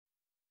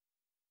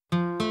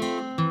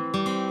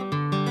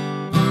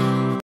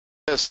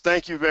Yes,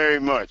 thank you very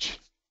much.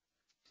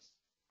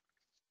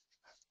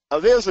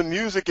 There's a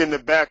music in the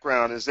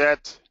background. Is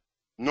that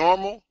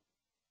normal?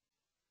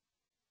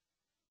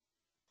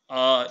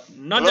 Not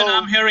that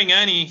I'm Hello? hearing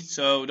any.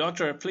 So,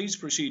 doctor, please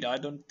proceed.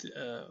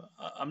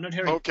 I'm not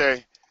hearing.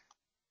 Okay.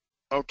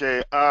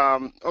 Okay,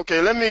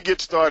 let me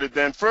get started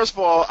then. First of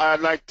all,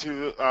 I'd like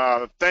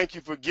to thank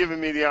you for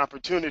giving me the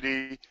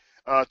opportunity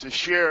to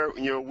share,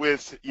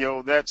 with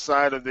that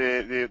side of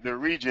the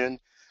region.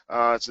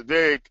 It's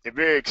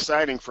very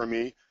exciting for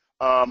me.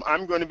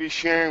 I'm going to be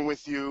sharing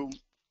with you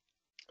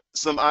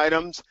some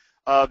items.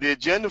 The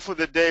agenda for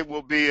the day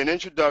will be an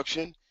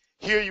introduction.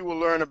 Here you will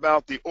learn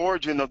about the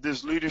origin of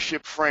this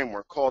leadership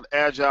framework called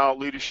Agile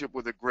Leadership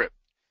with a Grip.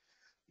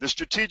 The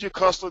strategic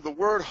hustler, the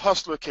word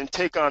hustler can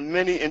take on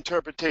many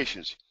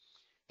interpretations.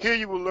 Here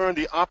you will learn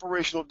the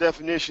operational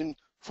definition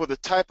for the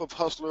type of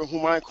hustler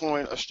whom I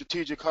coin a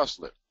strategic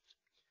hustler.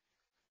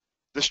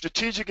 The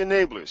strategic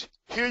enablers.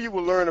 Here you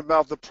will learn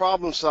about the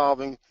problem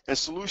solving and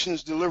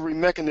solutions delivery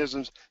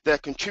mechanisms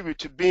that contribute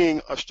to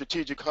being a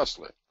strategic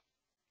hustler.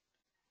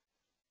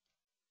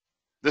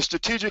 The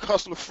strategic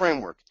hustler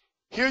framework.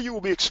 Here you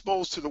will be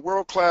exposed to the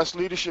world-class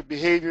leadership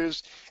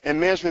behaviors and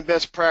management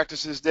best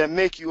practices that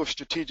make you a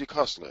strategic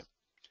hustler.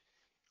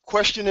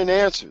 Question and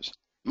answers.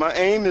 My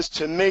aim is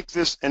to make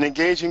this an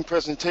engaging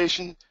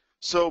presentation,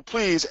 so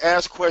please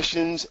ask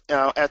questions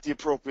at the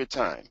appropriate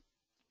time.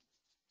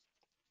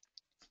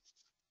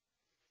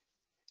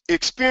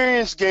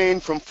 Experience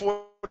gained from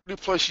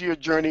 40-plus year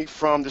journey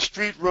from the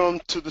street room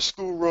to the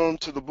schoolroom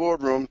to the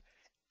boardroom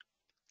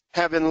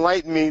have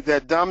enlightened me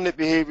that dominant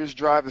behaviors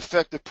drive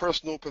effective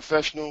personal,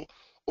 professional,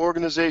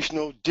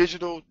 organizational,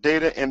 digital,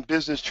 data, and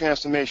business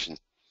transformation.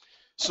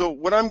 So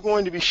what I'm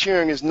going to be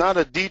sharing is not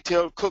a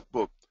detailed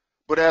cookbook,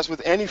 but as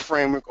with any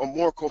framework, a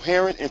more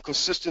coherent and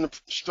consistent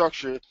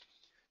structure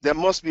that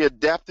must be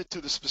adapted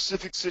to the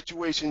specific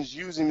situations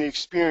using the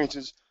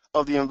experiences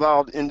of the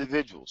involved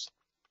individuals.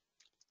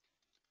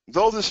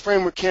 Though this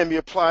framework can be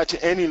applied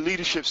to any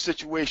leadership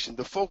situation,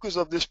 the focus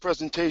of this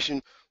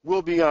presentation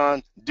will be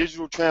on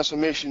digital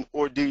transformation,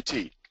 or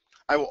DT.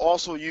 I will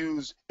also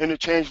use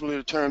interchangeably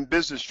the term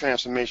business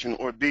transformation,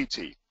 or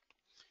BT,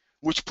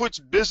 which puts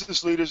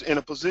business leaders in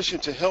a position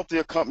to help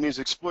their companies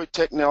exploit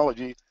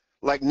technology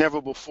like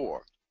never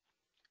before.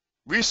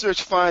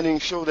 Research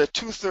findings show that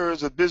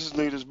 2/3 of business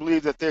leaders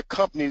believe that their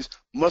companies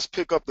must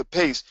pick up the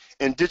pace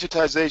in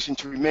digitization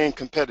to remain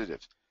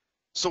competitive.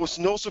 So it's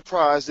no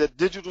surprise that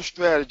digital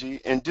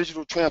strategy and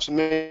digital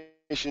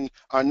transformation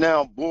are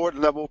now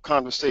board-level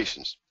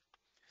conversations.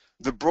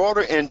 The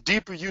broader and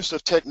deeper use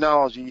of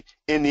technology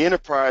in the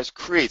enterprise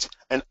creates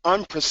an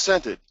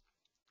unprecedented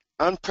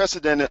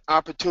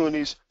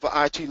opportunities for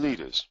IT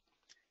leaders.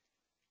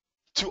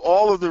 To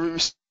all of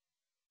the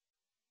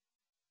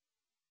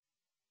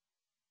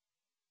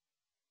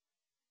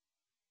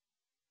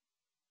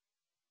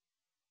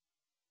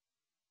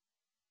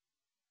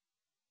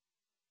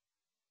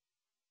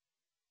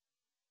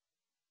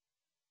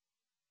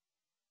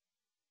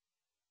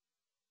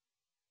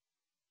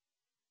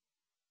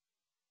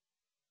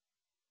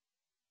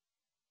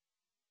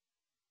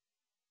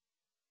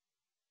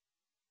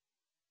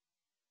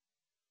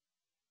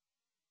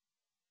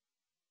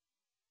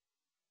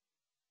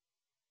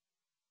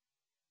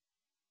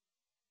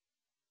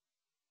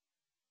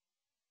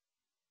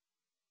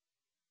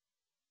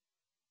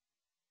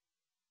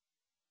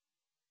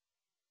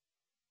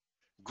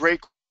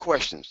great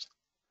questions.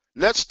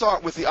 Let's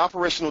start with the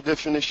operational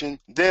definition,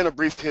 then a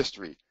brief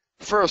history.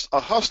 First, a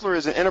hustler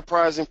is an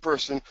enterprising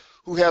person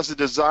who has the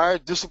desire,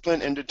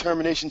 discipline, and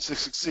determination to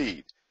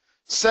succeed.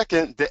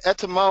 Second, the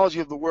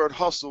etymology of the word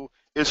hustle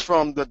is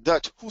from the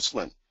Dutch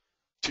hustelen,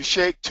 to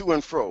shake to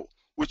and fro,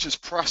 which is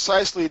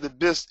precisely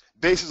the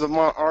basis of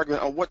my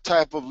argument on what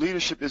type of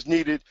leadership is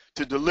needed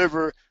to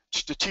deliver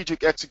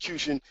strategic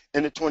execution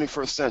in the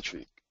 21st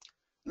century.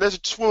 Let's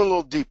swim a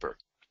little deeper.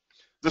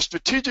 The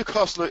strategic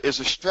hustler is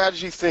a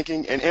strategy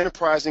thinking and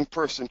enterprising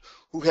person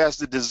who has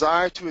the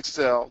desire to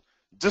excel,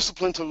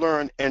 discipline to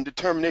learn, and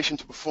determination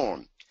to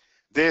perform.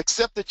 They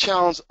accept the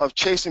challenge of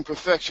chasing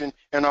perfection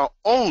and are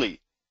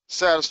only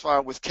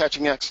satisfied with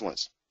catching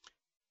excellence.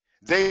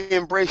 They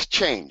embrace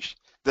change,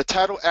 the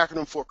title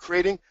acronym for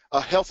creating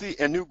a healthy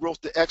and new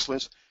growth to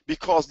excellence,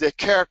 because their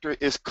character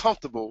is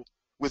comfortable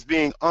with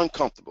being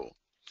uncomfortable.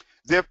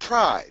 Their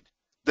pride,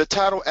 the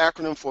title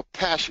acronym for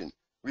passion,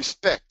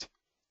 respect,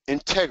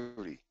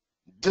 integrity,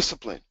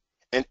 discipline,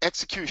 and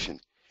execution,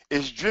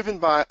 is driven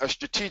by a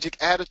strategic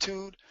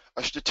attitude,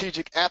 a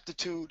strategic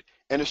aptitude,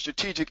 and a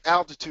strategic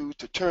altitude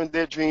to turn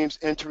their dreams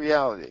into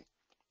reality.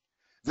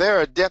 They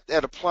are adept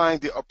at applying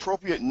the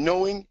appropriate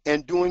knowing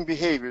and doing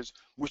behaviors,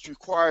 which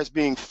requires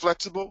being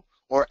flexible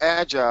or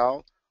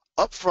agile,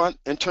 upfront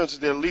in terms of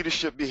their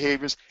leadership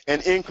behaviors,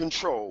 and in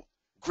control,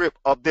 grip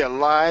of their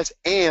lives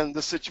and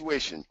the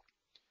situation.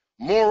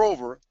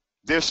 Moreover,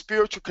 their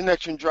spiritual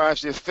connection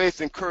drives their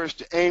faith and courage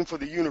to aim for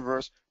the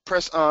universe,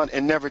 press on,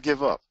 and never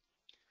give up.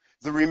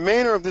 The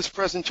remainder of this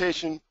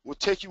presentation will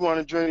take you on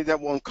a journey that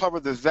will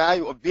uncover the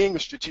value of being a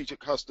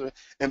strategic hustler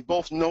in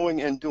both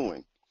knowing and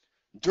doing.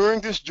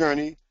 During this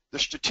journey, the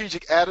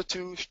strategic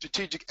attitude,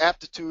 strategic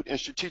aptitude, and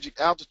strategic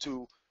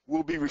altitude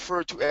will be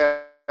referred to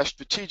as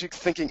strategic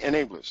thinking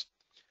enablers.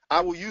 I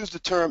will use the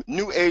term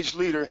new age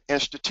leader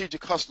and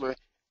strategic hustler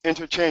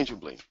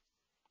interchangeably.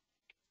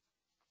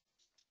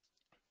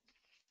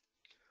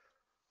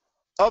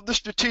 Of the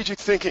strategic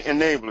thinking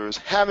enablers,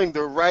 having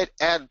the right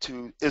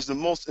attitude is the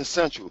most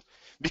essential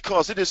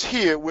because it is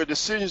here where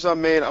decisions are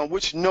made on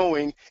which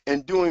knowing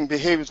and doing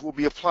behaviors will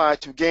be applied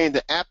to gain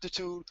the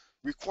aptitude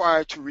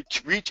required to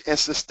reach and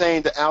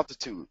sustain the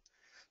altitude.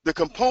 The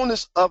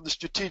components of the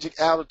strategic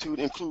altitude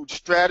include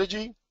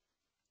strategy,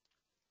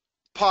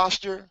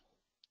 posture,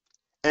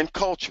 and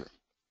culture.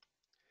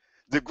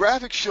 The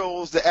graphic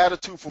shows the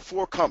attitude for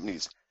 4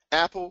 companies: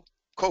 Apple,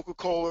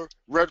 Coca-Cola,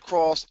 Red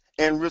Cross,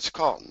 and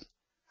Ritz-Carlton.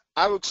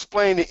 I will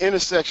explain the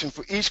intersection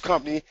for each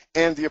company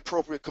and the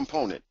appropriate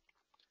component.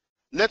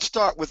 Let's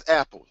start with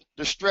Apple,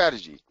 the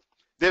strategy.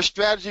 Their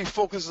strategy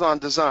focuses on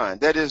design.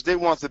 That is, they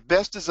want the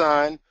best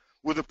design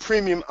with a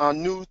premium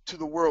on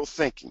new-to-the-world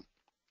thinking.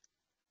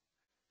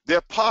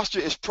 Their posture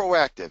is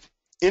proactive,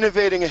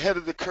 innovating ahead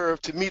of the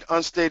curve to meet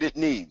unstated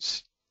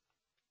needs.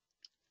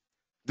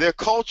 Their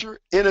culture,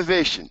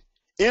 innovation.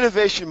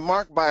 Innovation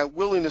marked by a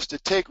willingness to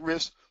take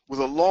risks with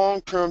a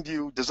long-term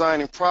view,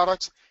 designing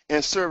products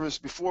and service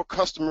before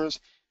customers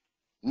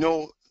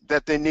know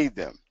that they need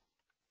them.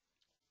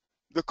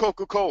 The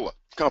Coca-Cola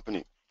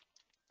Company.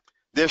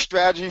 Their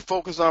strategy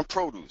focuses on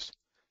produce.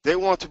 They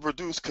want to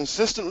produce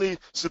consistently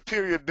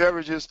superior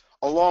beverages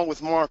along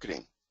with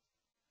marketing.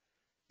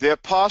 Their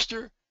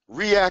posture,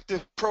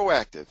 reactive,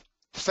 proactive.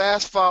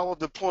 Fast follow,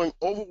 deploying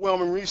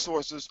overwhelming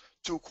resources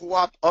to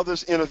co-opt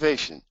others'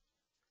 innovation.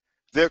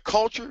 Their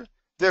culture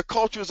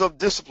is of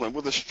discipline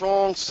with a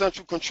strong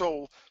central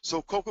control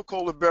so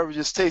Coca-Cola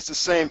beverages taste the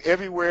same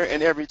everywhere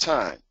and every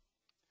time.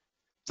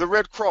 The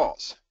Red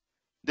Cross.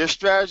 Their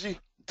strategy,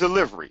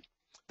 delivery.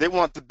 They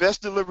want the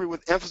best delivery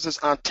with emphasis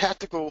on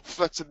tactical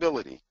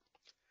flexibility.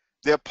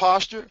 Their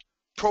posture,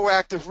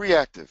 proactive,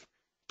 reactive,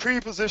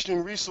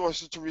 pre-positioning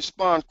resources to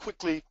respond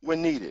quickly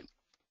when needed.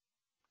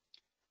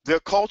 Their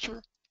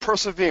culture,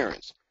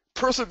 perseverance.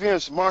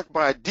 Perseverance marked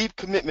by a deep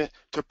commitment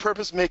to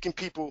purpose-making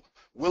people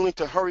willing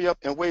to hurry up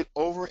and wait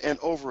over and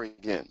over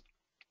again.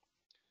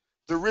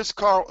 The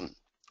Ritz-Carlton.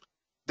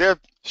 Their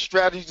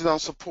strategies on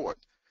support.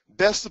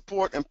 Best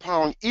support,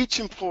 empowering each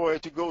employee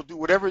to go do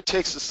whatever it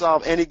takes to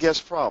solve any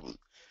guest problem.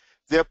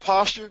 Their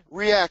posture,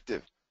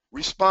 reactive,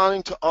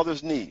 responding to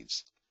others'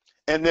 needs.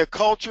 And their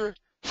culture,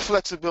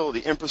 flexibility,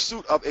 in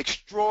pursuit of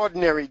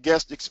extraordinary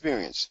guest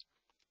experience.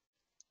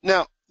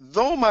 Now,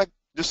 though my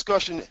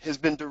discussion has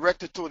been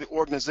directed toward the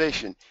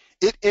organization,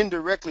 it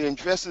indirectly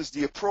addresses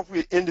the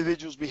appropriate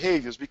individual's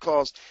behaviors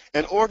because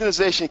an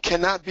organization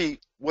cannot be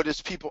what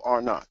its people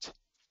are not.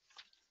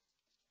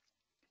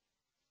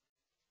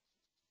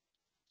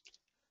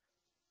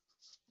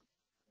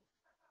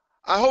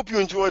 I hope you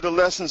enjoyed the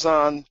lessons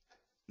on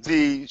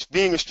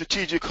being a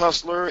strategic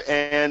hustler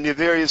and the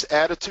various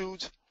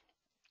attitudes.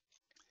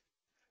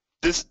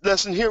 This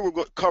lesson here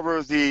will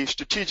cover the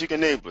strategic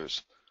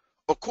enablers.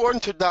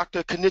 According to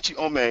Dr. Kenichi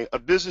Ome, a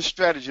business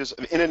strategist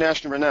of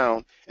international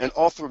renown and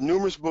author of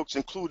numerous books,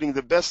 including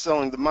the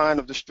best-selling The Mind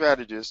of the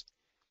Strategist,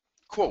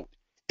 quote,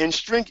 in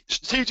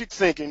strategic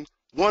thinking,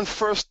 one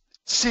first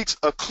seeks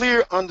a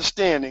clear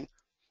understanding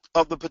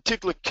of the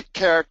particular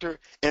character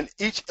and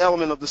each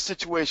element of the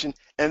situation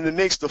and then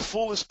makes the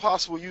fullest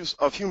possible use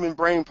of human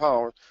brain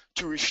power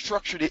to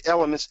restructure the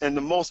elements in the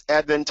most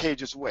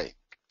advantageous way.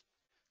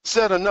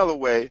 Said another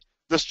way,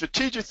 the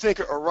strategic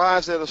thinker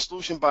arrives at a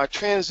solution by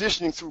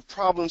transitioning through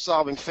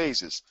problem-solving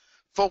phases,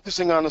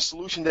 focusing on a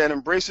solution that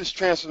embraces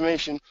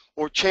transformation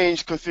or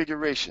change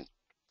configuration.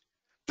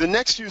 The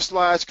next few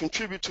slides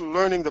contribute to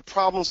learning the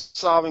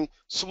problem-solving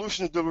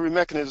solution delivery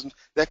mechanisms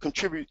that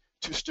contribute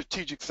to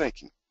strategic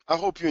thinking. I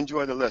hope you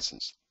enjoy the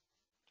lessons.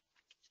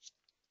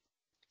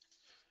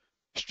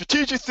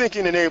 Strategic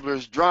thinking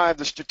enablers drive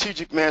the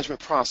strategic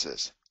management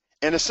process.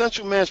 An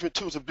essential management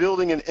tool to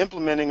building and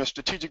implementing a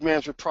strategic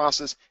management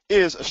process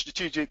is a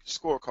strategic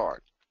scorecard.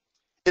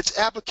 Its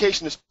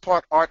application is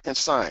part art and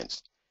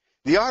science.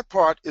 The art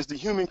part is the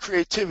human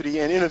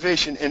creativity and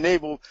innovation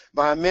enabled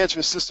by a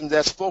management system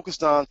that's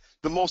focused on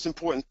the most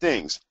important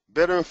things: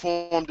 better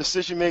informed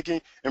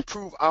decision-making,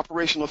 improved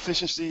operational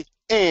efficiency,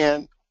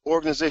 and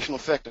organizational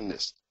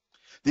effectiveness.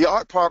 The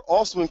art part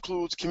also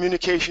includes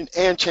communication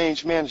and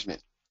change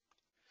management.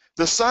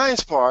 The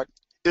science part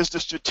is the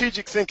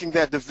strategic thinking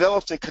that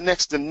develops and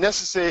connects the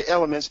necessary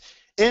elements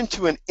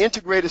into an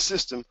integrated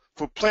system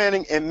for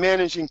planning and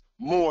managing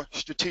more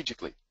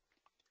strategically.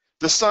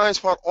 The science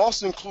part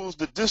also includes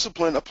the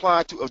discipline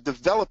applied to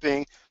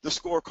developing the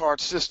scorecard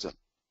system.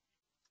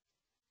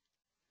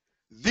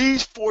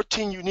 These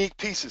 14 unique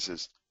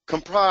pieces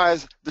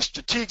comprise the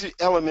strategic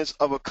elements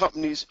of a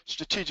company's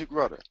strategic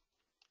rudder.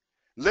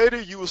 Later,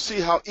 you will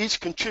see how each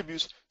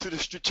contributes to the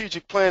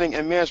strategic planning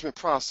and management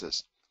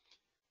process.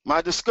 My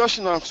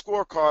discussion on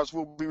scorecards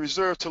will be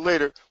reserved to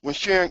later when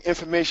sharing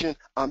information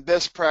on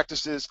best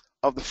practices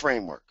of the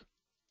framework.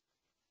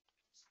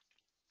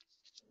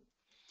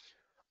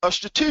 A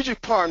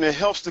strategic partner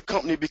helps the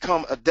company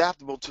become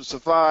adaptable to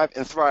survive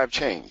and thrive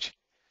change.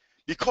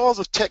 Because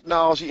of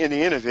technology and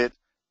the internet,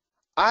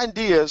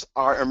 ideas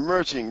are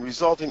emerging,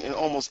 resulting in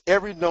almost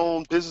every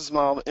known business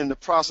model in the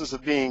process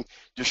of being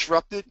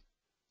disrupted,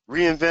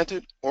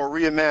 reinvented, or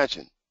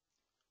reimagined.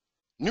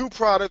 New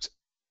products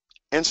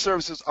and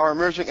services are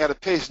emerging at a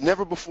pace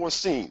never before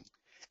seen,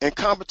 and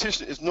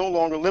competition is no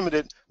longer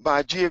limited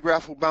by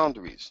geographical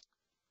boundaries.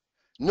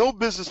 No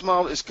business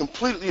model is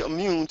completely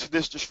immune to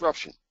this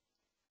disruption.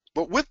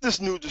 But with this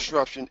new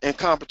disruption and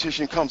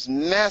competition comes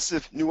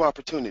massive new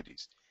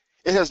opportunities.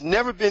 It has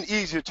never been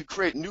easier to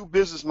create new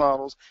business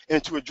models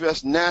and to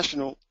address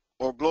national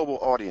or global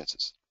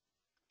audiences.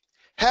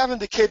 Having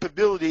the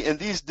capability in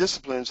these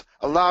disciplines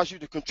allows you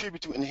to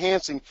contribute to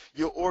enhancing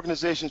your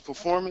organization's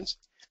performance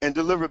and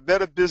deliver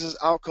better business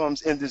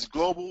outcomes in this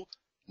global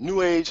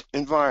New Age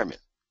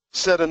environment.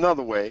 Said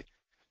another way,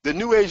 the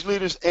New Age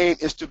leader's aim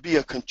is to be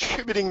a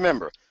contributing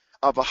member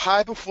of a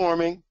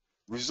high-performing,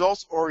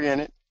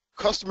 results-oriented,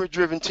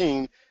 customer-driven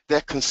team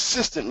that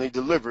consistently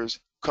delivers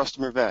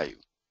customer value.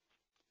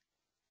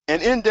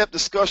 An in-depth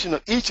discussion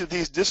of each of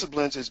these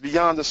disciplines is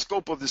beyond the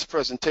scope of this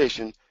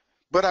presentation,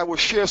 but I will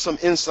share some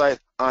insight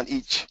on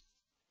each.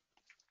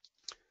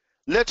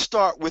 Let's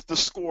start with the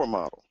SCORE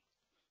model.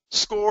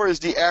 SCORE is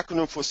the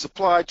acronym for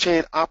Supply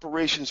Chain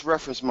Operations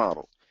Reference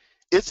Model.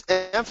 Its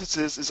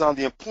emphasis is on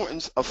the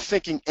importance of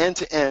thinking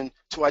end-to-end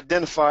to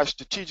identify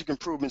strategic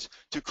improvements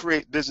to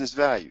create business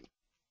value.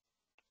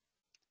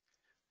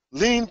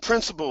 Lean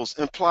principles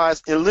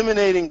implies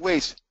eliminating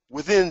waste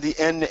within the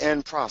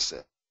end-to-end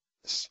process.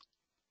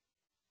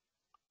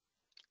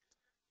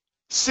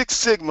 Six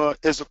Sigma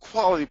is a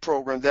quality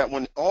program that,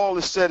 when all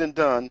is said and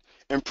done,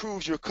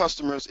 improves your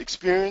customer's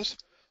experience,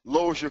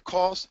 lowers your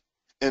costs,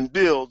 and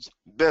builds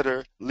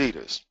better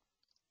leaders.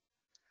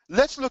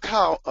 Let's look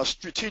how a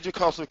strategic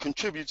hustler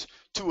contributes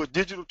to a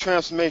digital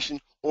transformation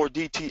or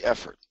DT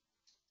effort.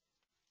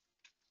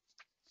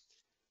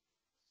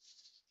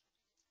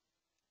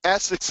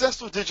 At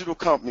successful digital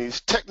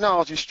companies,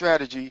 technology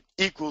strategy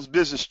equals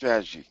business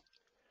strategy.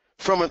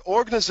 From an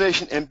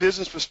organization and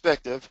business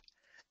perspective,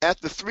 at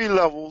the three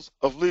levels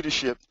of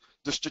leadership,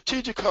 the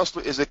strategic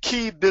hustler is a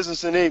key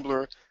business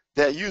enabler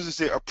that uses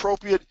the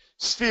appropriate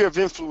sphere of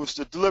influence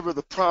to deliver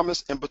the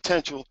promise and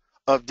potential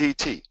of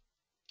DT.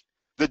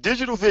 The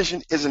digital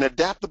vision is an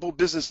adaptable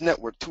business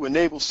network to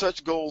enable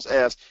such goals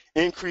as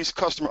increased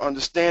customer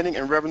understanding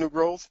and revenue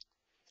growth,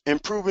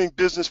 improving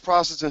business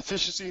process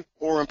efficiency,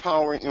 or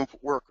empowering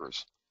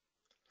workers.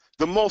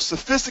 The most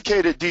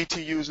sophisticated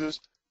DT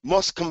users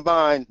must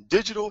combine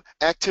digital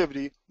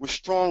activity with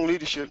strong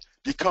leadership to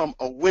become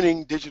a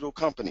winning digital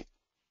company.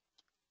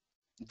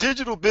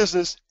 Digital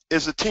business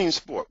is a team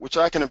sport, which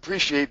I can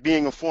appreciate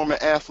being a former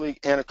athlete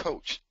and a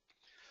coach.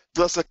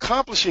 Thus,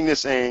 accomplishing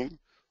this aim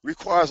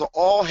requires an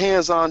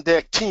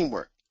all-hands-on-deck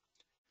teamwork.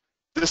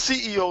 The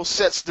CEO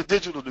sets the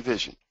digital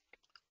vision,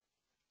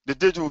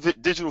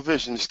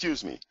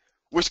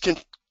 which can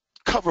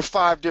cover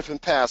 5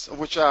 different paths, of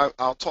which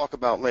I'll talk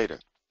about later,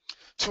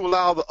 to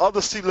allow the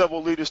other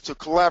C-level leaders to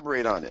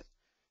collaborate on it.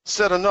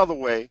 Said another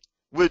way,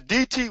 with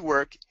DT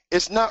work,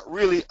 it's not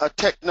really a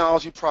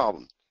technology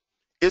problem.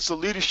 It's a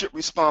leadership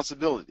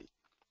responsibility.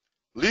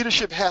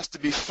 Leadership has to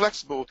be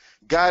flexible,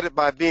 guided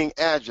by being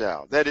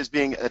agile, that is,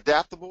 being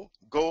adaptable,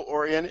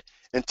 goal-oriented,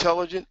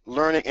 intelligent,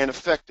 learning, and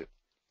effective.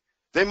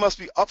 They must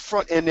be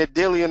upfront in their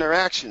daily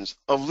interactions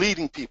of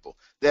leading people,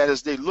 that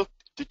is, they look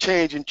to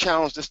change and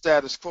challenge the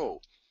status quo.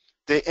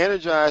 They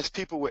energize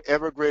people with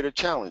ever greater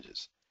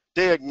challenges.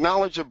 They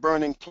acknowledge a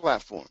burning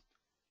platform.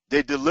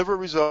 They deliver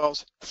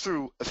results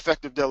through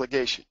effective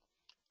delegation.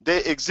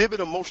 They exhibit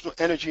emotional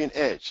energy and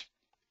edge,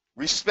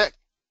 respect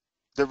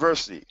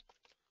diversity,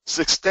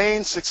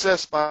 sustain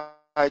success by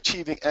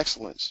achieving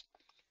excellence,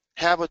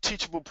 have a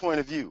teachable point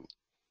of view,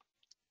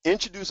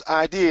 introduce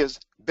ideas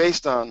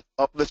based on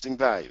uplifting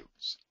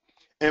values,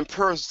 and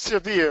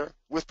persevere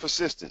with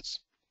persistence.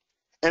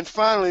 And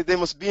finally, they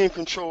must be in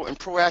control and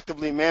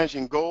proactively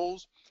managing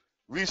goals,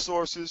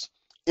 resources,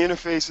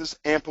 interfaces,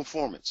 and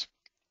performance.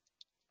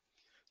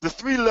 The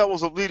 3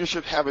 levels of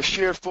leadership have a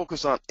shared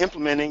focus on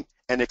implementing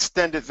an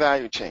extended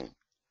value chain.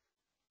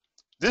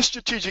 This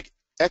strategic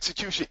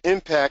execution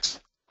impacts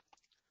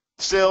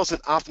sales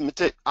and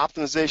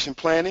optimization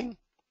planning,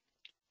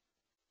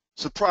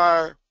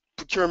 supplier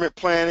procurement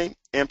planning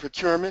and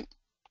procurement,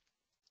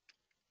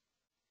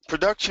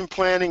 production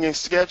planning and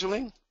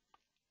scheduling,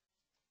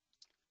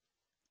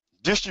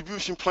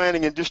 distribution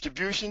planning and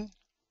distribution,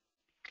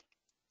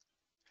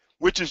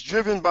 which is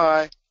driven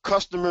by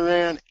customer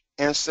demand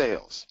and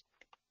sales.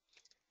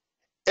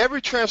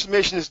 Every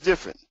transformation is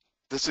different.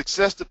 The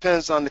success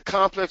depends on the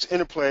complex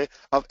interplay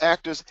of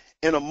actors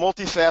in a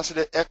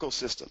multifaceted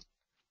ecosystem.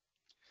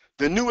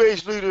 The New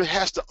Age leader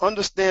has to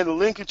understand the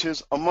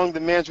linkages among the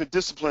management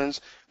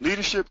disciplines,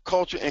 leadership,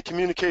 culture, and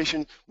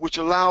communication, which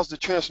allows the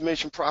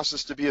transformation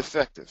process to be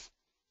effective.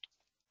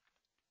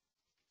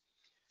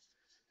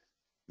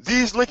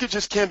 These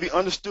linkages can be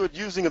understood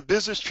using a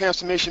business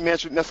transformation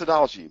management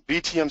methodology,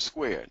 BTM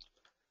squared.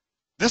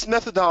 This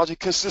methodology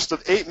consists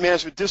of 8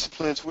 management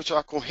disciplines which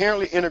are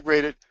coherently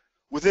integrated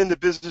within the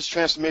business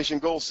transformation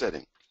goal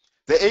setting.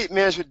 The 8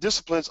 management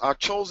disciplines are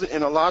chosen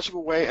in a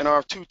logical way and are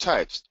of 2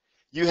 types.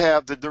 You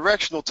have the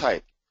directional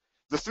type.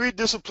 The 3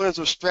 disciplines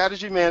of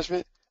strategy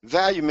management,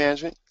 value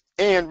management,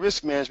 and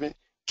risk management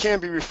can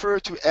be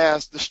referred to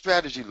as the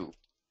strategy loop.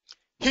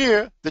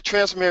 Here, the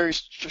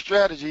transformation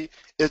strategy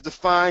is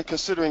defined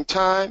considering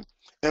time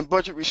and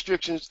budget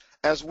restrictions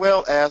as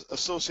well as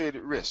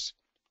associated risks.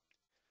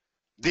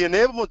 The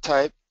enablement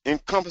type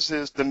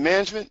encompasses the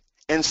management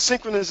and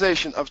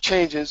synchronization of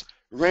changes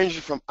ranging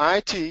from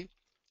IT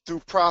through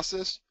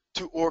process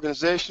to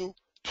organizational,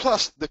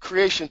 plus the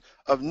creation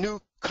of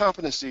new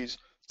competencies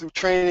through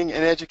training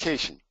and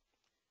education.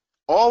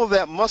 All of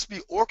that must be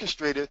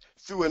orchestrated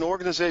through an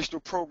organizational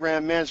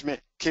program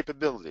management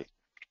capability.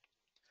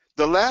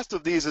 The last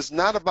of these is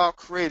not about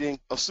creating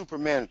a super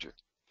manager,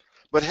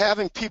 but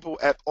having people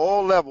at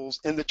all levels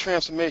in the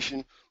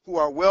transformation who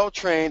are well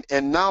trained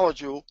and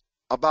knowledgeable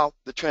about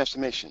the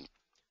transformation.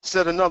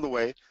 Said another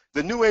way,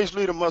 the New Age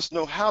leader must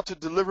know how to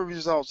deliver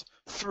results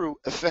through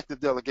effective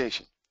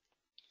delegation.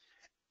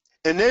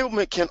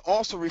 Enablement can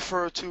also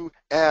refer to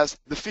as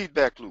the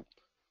feedback loop,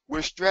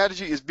 where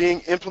strategy is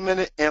being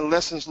implemented and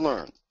lessons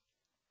learned.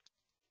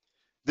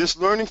 This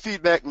learning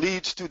feedback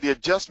leads to the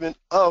adjustment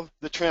of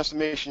the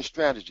transformation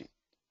strategy.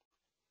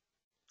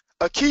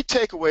 A key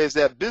takeaway is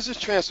that business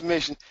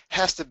transformation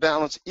has to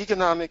balance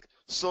economic,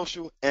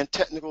 social, and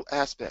technical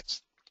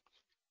aspects.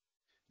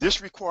 This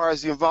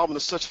requires the involvement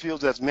of such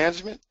fields as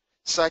management,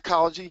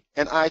 psychology,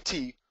 and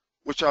IT,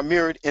 which are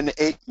mirrored in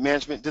the 8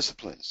 management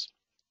disciplines.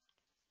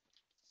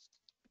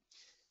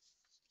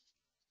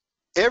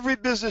 Every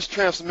business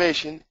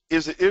transformation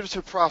is an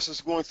iterative process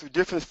going through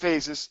different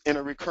phases in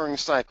a recurring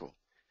cycle.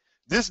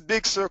 This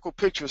big circle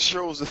picture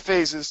shows the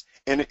phases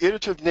and the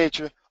iterative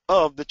nature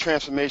of the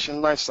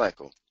transformation life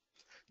cycle.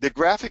 The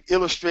graphic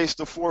illustrates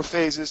the 4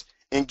 phases: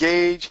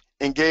 engage,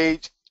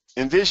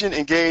 envision,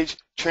 engage,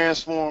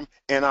 transform,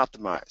 and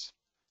optimize.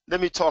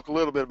 Let me talk a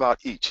little bit about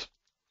each.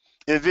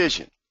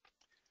 Envision.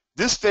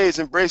 This phase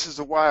embraces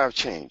the why of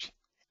change.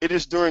 It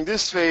is during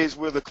this phase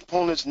where the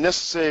components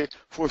necessary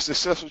for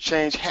successful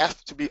change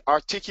have to be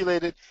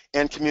articulated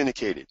and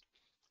communicated.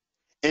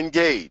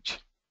 Engage.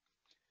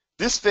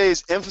 This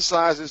phase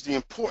emphasizes the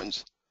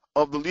importance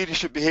of the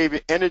leadership behavior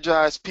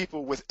energize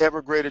people with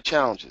ever greater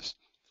challenges.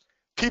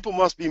 People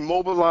must be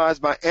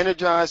mobilized by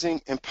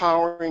energizing,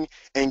 empowering,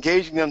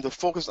 engaging them to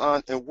focus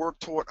on and work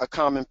toward a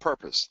common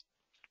purpose.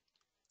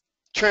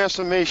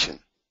 Transformation.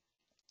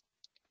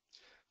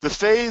 The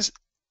phase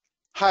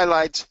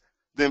highlights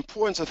the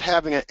importance of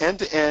having an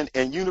end-to-end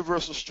and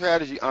universal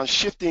strategy on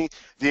shifting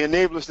the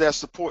enablers that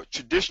support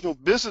traditional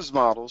business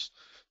models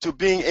to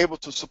being able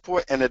to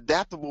support an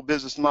adaptable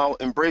business model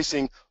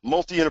embracing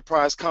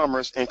multi-enterprise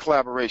commerce and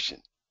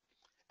collaboration.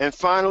 And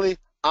finally,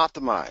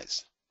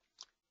 optimize.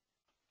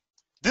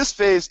 This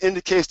phase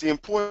indicates the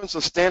importance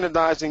of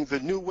standardizing the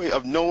new way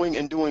of knowing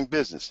and doing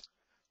business,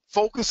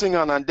 focusing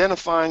on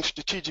identifying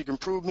strategic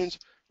improvements,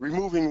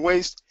 removing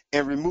waste,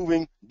 and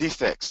removing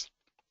defects.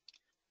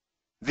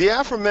 The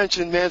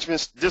aforementioned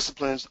management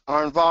disciplines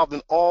are involved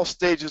in all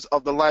stages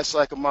of the life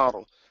cycle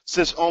model,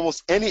 since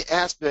almost any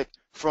aspect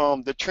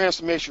from the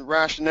transformation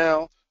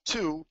rationale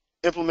to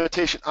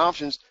implementation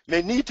options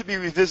may need to be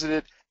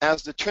revisited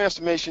as the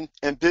transformation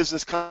and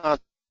business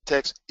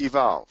context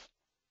evolve.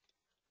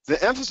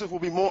 The emphasis will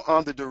be more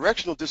on the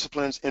directional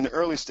disciplines in the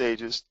early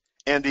stages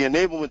and the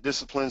enablement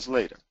disciplines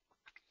later.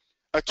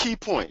 A key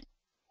point: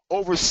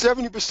 over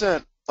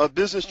 70% of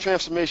business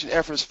transformation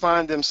efforts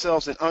find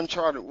themselves in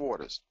uncharted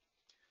waters.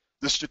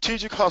 The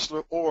strategic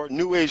hustler or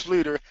New Age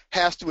leader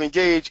has to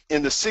engage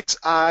in the 6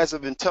 I's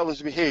of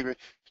intelligent behavior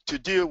to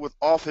deal with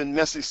often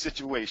messy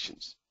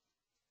situations.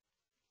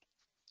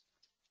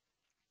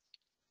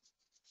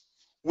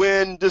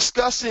 When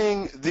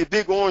discussing the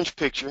big orange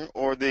picture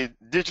or the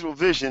digital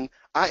vision,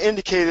 I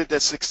indicated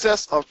that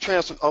success of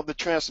the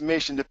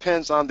transformation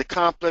depends on the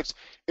complex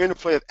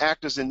interplay of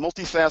actors in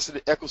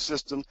multifaceted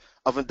ecosystem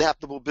of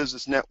adaptable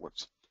business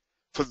networks.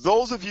 For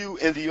those of you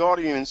in the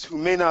audience who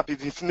may not be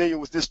familiar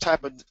with this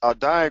type of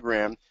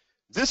diagram,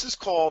 this is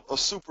called a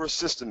super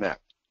system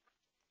map.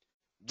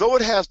 Though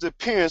it has the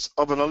appearance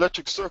of an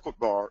electric circuit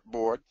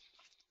board,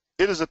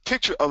 it is a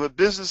picture of a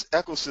business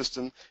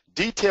ecosystem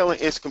detailing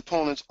its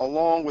components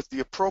along with the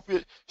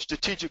appropriate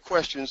strategic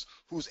questions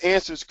whose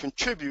answers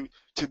contribute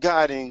to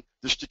guiding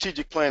the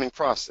strategic planning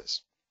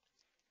process.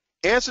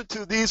 Answer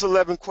to these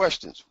 11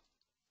 questions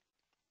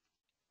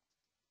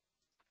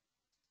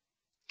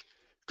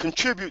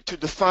contribute to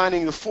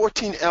defining the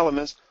 14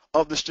 elements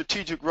of the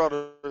strategic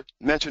rudder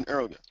mentioned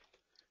earlier.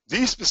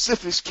 These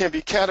specifics can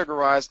be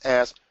categorized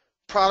as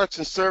products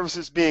and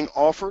services being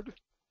offered,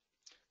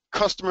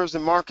 customers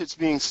and markets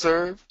being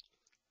served,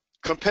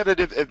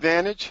 competitive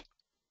advantage,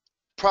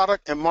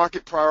 product and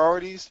market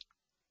priorities,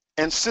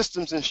 and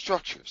systems and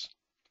structures.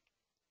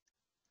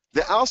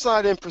 The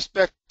outside-in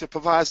perspective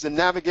provides the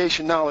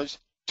navigation knowledge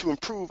to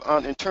improve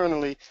on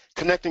internally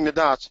connecting the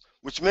dots,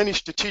 which many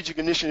strategic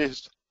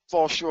initiatives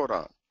fall short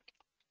on.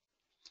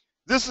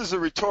 This is a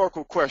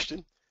rhetorical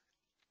question.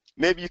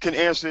 Maybe you can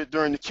answer it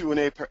during the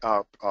Q&A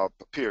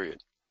period.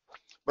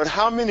 But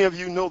how many of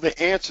you know the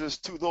answers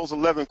to those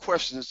 11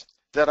 questions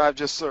that I've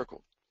just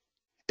circled?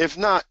 If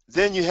not,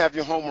 then you have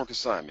your homework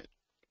assignment.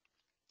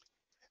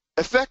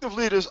 Effective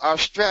leaders are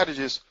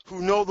strategists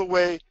who know the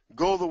way,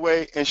 go the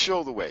way, and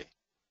show the way.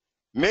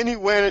 Many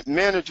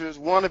managers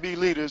want to be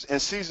leaders,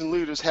 and seasoned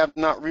leaders have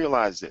not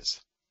realized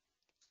this.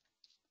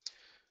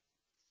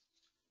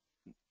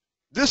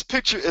 This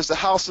picture is the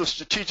house of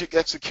strategic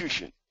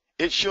execution.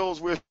 It shows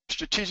where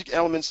strategic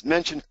elements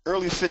mentioned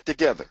earlier fit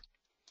together.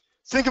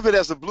 Think of it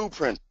as a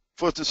blueprint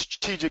for the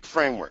strategic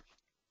framework.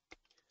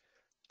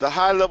 The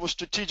high-level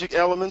strategic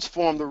elements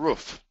form the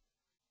roof.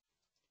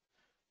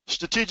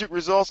 Strategic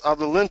results are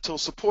the lintel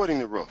supporting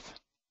the roof.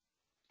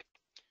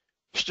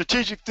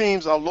 Strategic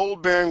themes are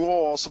load-bearing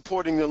walls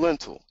supporting the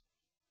lintel.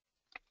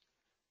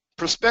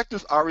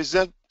 Perspectives are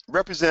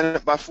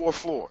represented by 4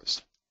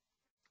 floors.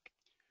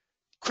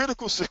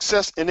 Critical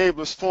success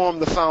enablers form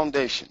the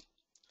foundation.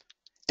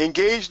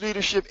 Engaged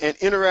leadership and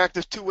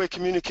interactive two-way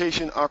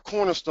communication are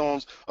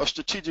cornerstones of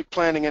strategic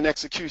planning and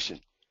execution.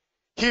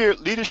 Here,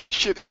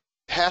 leadership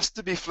has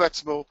to be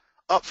flexible,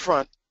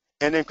 upfront,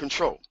 and in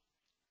control.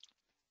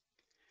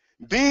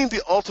 Being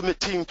the ultimate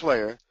team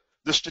player,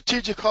 the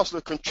strategic hustler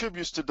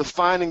contributes to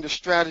defining the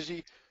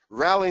strategy,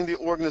 rallying the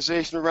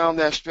organization around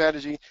that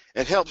strategy,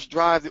 and helps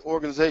drive the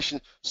organization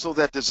so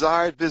that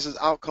desired business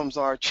outcomes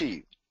are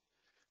achieved.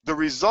 The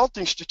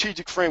resulting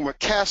strategic framework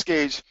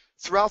cascades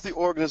throughout the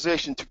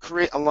organization to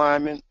create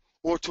alignment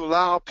or to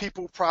allow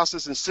people,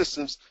 process, and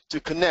systems to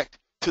connect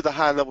to the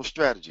high-level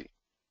strategy.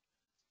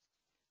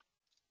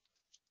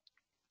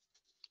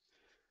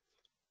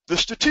 The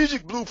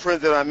strategic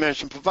blueprint that I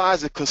mentioned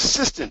provides a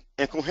consistent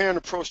and coherent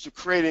approach to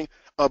creating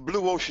a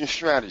blue ocean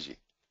strategy.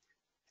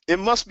 It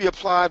must be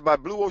applied by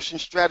blue ocean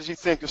strategy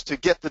thinkers to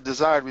get the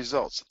desired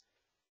results.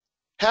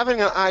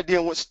 Having an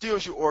idea on what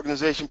steers your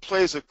organization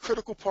plays a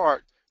critical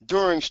part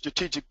during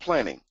strategic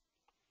planning.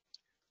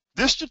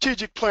 This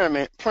strategic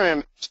pyramid,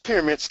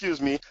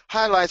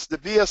 highlights the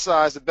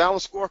BSI's, the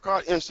Balanced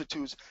Scorecard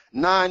Institute's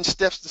 9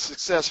 Steps to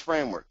Success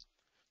framework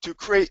to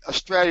create a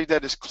strategy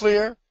that is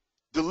clear,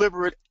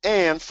 deliberate,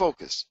 and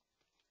focused.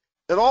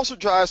 It also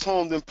drives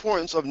home the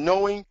importance of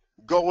knowing,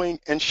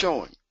 going, and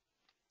showing.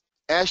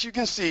 As you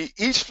can see,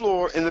 each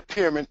floor in the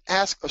pyramid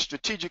asks a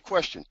strategic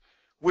question,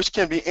 which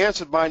can be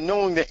answered by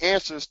knowing the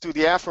answers to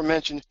the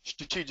aforementioned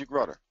strategic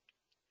rudder.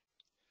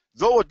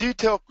 Though a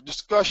detailed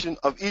discussion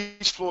of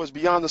each floor is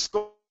beyond the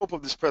scope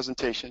of this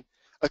presentation,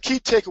 a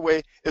key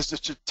takeaway is the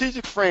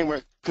strategic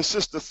framework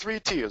consists of 3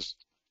 tiers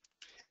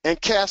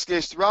and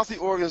cascades throughout the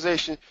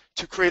organization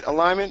to create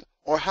alignment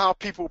or how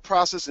people,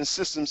 process, and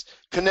systems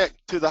connect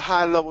to the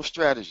high-level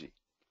strategy.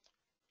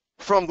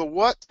 From the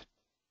what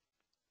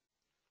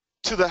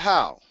to the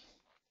how,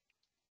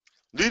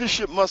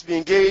 leadership must be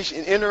engaged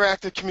in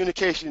interactive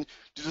communication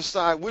to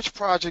decide which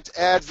projects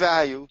add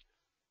value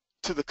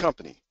to the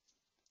company.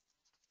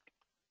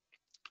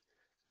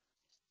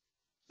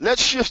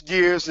 Let's shift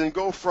gears and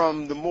go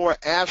from the more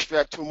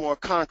abstract to a more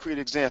concrete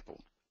example.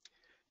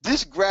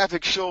 This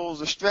graphic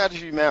shows a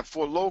strategy map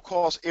for a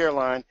low-cost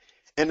airline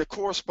and the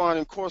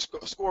corresponding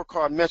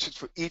scorecard metrics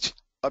for each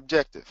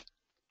objective.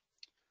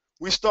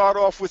 We start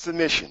off with the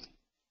mission.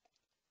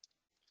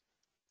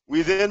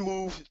 We then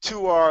move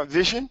to our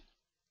vision.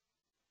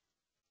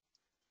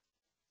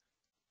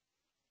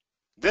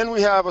 Then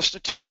we have a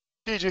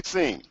strategic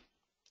theme,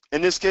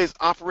 in this case,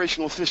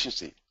 operational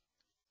efficiency.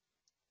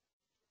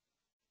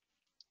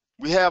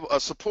 We have a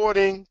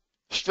supporting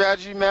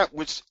strategy map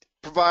which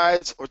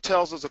provides or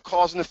tells us a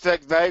cause and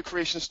effect value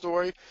creation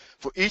story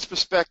for each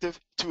perspective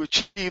to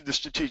achieve the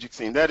strategic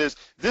theme. That is,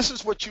 this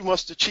is what you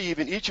must achieve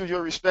in each of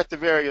your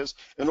respective areas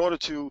in order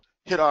to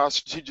hit our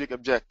strategic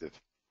objective.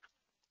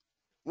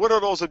 What are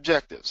those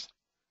objectives?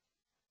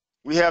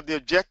 We have the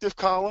objective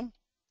column.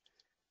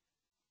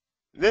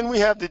 Then we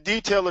have the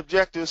detailed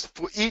objectives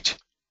for each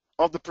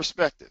of the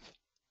perspective.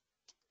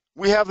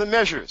 We have the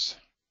measures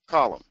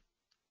column.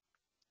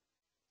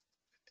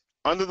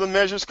 Under the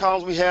measures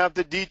columns, we have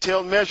the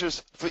detailed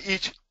measures for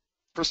each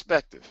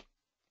perspective.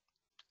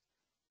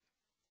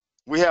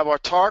 We have our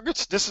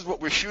targets. This is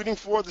what we're shooting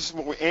for. This is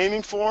what we're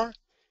aiming for.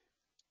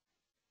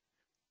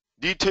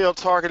 Detailed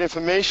target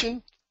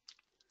information.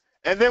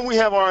 And then we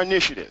have our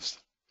initiatives.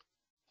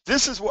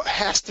 This is what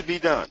has to be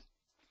done.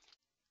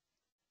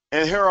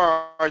 And here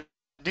are our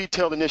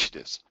detailed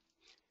initiatives.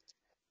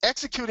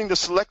 Executing the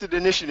selected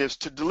initiatives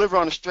to deliver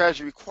on a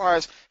strategy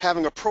requires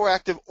having a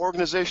proactive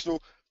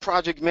organizational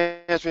project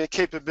management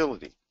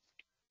capability.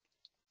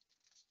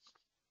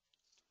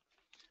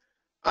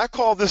 I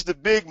call this the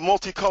big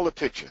multicolored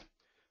picture.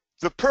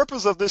 The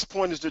purpose of this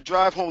point is to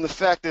drive home the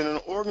fact that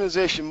an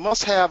organization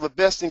must have a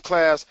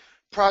best-in-class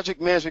project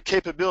management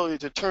capability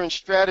to turn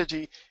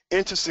strategy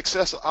into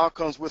successful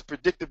outcomes with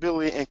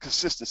predictability and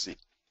consistency.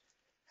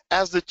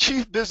 As the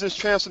Chief Business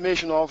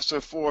Transformation Officer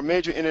for a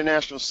major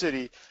international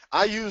city,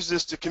 I use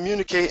this to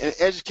communicate and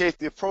educate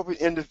the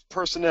appropriate end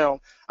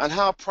personnel on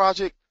how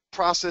project,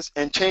 process,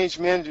 and change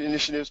management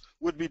initiatives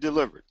would be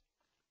delivered.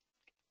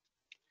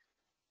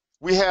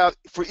 We have,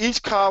 for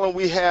each column,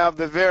 we have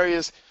the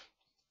various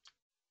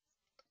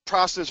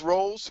process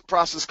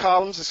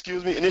columns,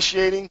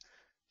 initiating,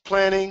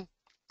 planning,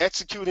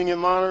 executing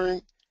and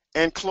monitoring,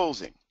 and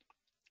closing.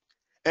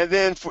 And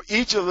then for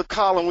each of the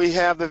column, we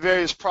have the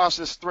various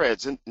process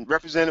threads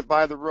represented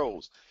by the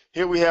rows.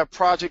 Here we have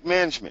project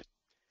management.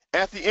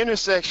 At the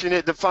intersection,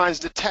 it defines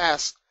the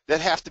tasks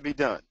that have to be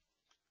done.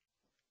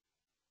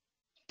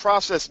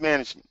 Process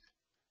management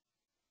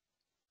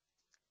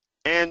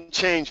and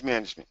change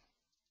management.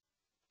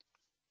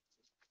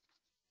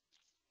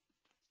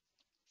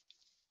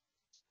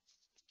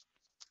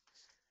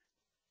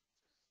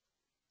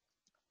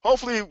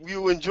 Hopefully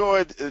you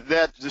enjoyed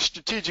the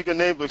strategic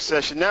enabler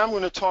session. Now I'm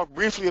going to talk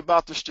briefly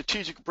about the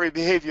strategic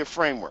behavior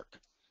framework.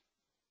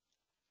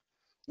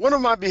 One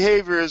of my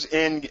behaviors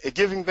in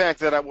giving back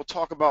that I will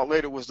talk about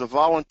later was to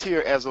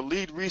volunteer as a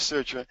lead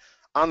researcher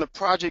on the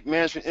Project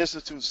Management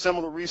Institute's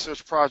seminal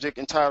research project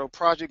entitled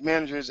Project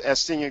Managers as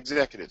Senior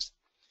Executives.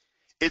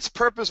 Its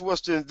purpose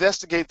was to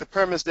investigate the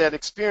premise that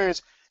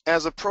experience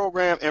as a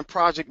program and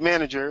project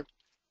manager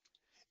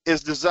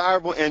is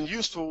desirable and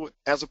useful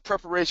as a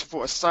preparation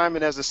for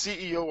assignment as a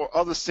CEO or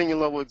other senior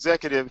level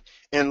executive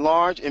in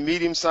large and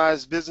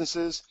medium-sized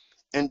businesses,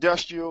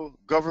 industrial,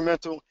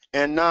 governmental,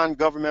 and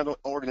non-governmental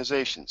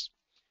organizations.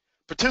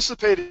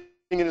 Participating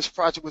in this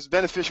project was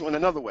beneficial in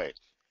another way.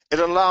 It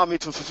allowed me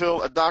to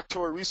fulfill a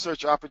doctoral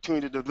research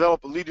opportunity to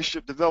develop a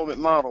leadership development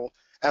model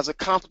as a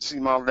competency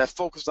model that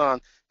focused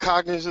on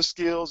cognitive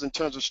skills in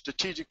terms of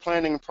strategic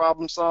planning and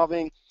problem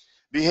solving,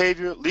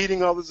 behavior,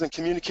 leading others and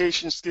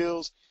communication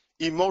skills,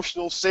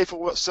 emotional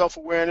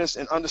self-awareness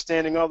and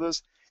understanding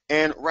others,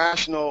 and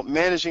rational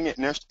managing and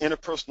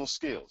interpersonal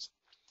skills.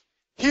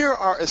 Here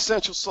are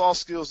essential soft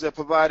skills that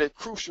provided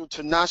crucial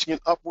to notching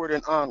it upward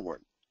and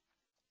onward.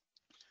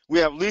 We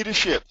have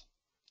leadership,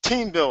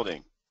 team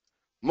building,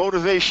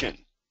 motivation,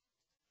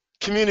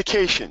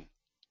 communication,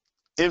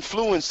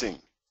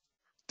 influencing,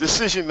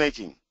 decision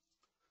making,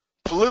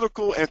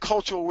 political and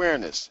cultural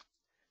awareness,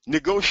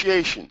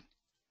 negotiation,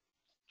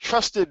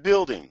 trusted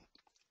building,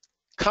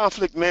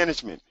 conflict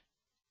management,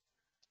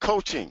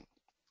 coaching,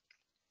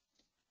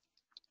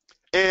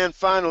 and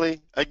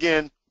finally,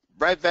 again,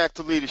 right back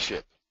to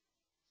leadership.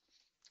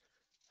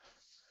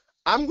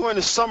 I'm going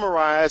to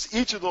summarize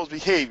each of those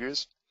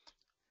behaviors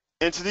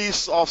into these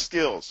soft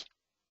skills,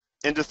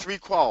 into three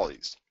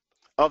qualities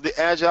of the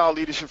Agile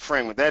leadership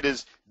framework. That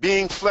is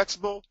being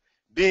flexible,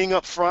 being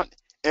upfront,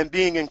 and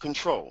being in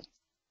control.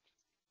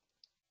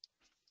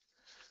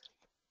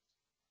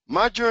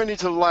 My journey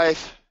to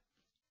life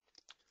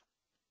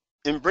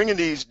in bringing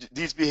these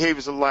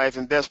behaviors to life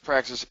and best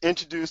practices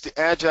introduced the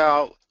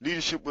Agile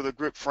Leadership with a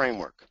Grip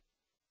framework.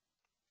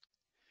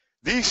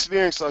 These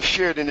experiences are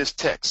shared in this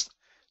text.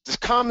 The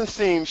common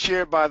theme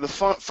shared by the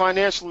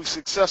financially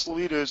successful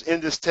leaders in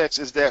this text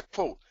is that,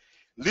 quote,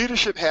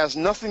 leadership has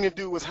nothing to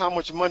do with how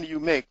much money you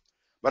make,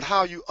 but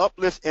how you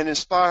uplift and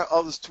inspire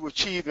others to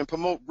achieve and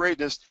promote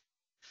greatness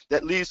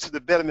that leads to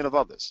the betterment of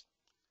others.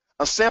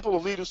 A sample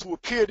of leaders who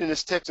appeared in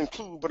this text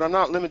include, but are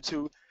not limited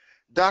to,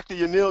 Dr.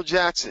 Yamil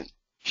Jackson,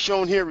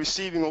 shown here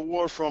receiving an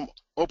award from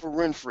Oprah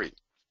Winfrey.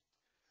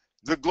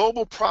 The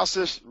Global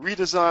Process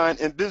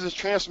Redesign and Business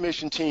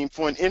Transformation Team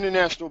for an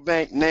international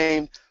bank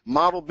named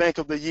Model Bank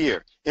of the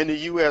Year in the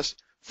U.S.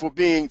 for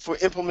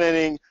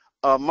implementing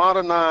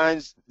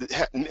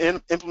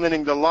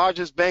implementing the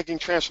largest banking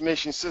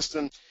transformation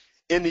system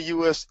in the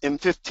U.S. in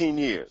 15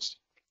 years.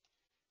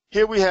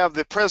 Here we have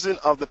the president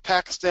of the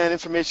Pakistan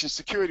Information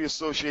Security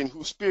Association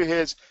who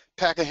spearheads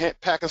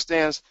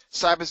Pakistan's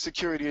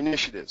cybersecurity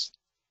initiatives.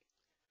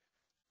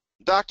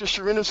 Dr.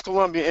 Sherinas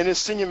Columbia and his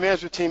senior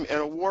management team at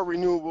Award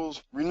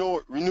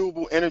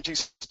Renewable Energy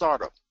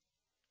Startup.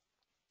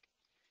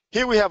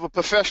 Here we have a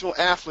professional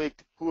athlete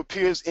who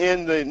appears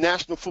in the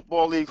National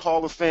Football League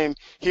Hall of Fame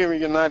here in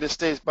the United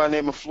States by the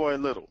name of Floyd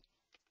Little.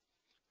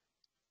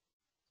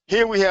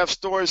 Here we have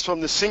stories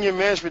from the senior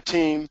management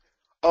team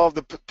of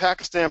the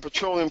Pakistan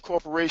Petroleum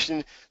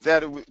Corporation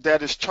that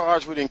is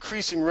charged with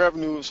increasing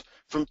revenues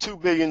from $2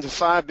 billion to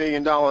 $5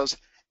 billion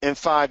in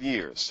 5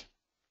 years.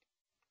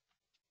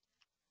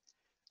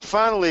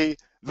 Finally,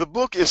 the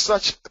book is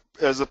such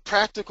as a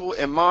practical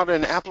and modern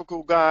and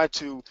applicable guide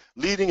to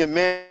leading and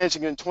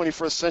managing in the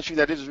 21st century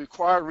that it is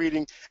required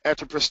reading at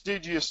the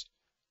prestigious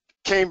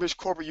Cambridge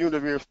Corporate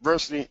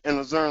University in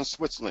Lucerne,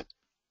 Switzerland.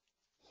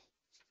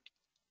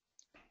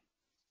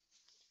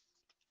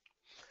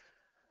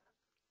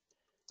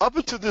 Up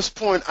until this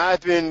point,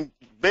 I've been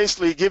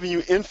basically giving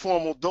you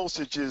informal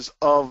dosages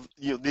of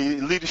the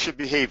leadership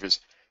behaviors.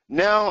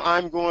 Now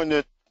I'm going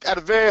to, at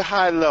a very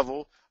high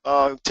level,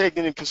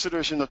 taking in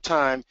consideration of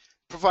time,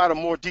 provide a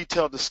more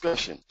detailed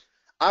discussion.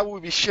 I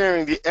will be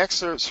sharing the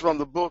excerpts from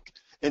the book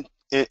in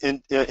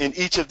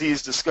each of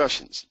these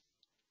discussions.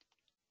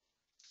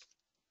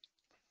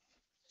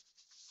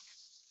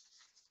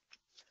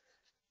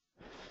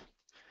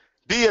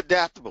 Be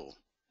adaptable.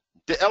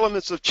 The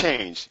elements of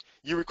change.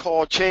 You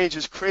recall change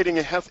is creating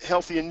a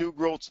healthy and new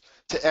growth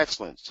to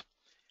excellence.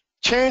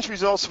 Change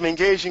results from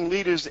engaging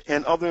leaders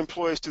and other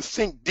employees to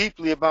think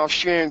deeply about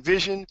sharing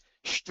vision,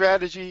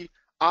 strategy,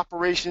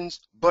 operations,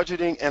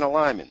 budgeting, and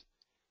alignment.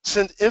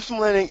 Since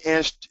implementing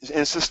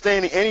and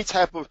sustaining any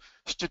type of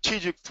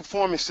strategic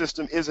performance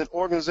system is an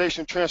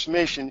organizational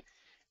transformation,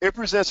 it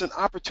presents an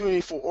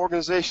opportunity for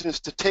organizations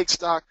to take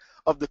stock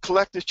of the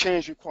collective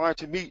change required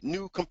to meet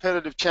new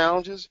competitive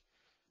challenges,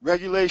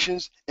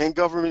 regulations, and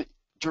government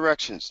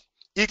directions,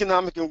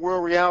 economic and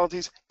world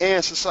realities,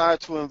 and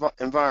societal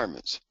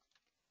environments.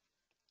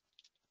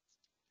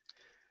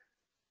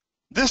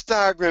 This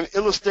diagram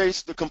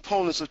illustrates the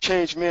components of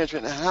change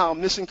management and how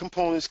missing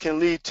components can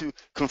lead to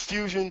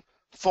confusion,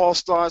 false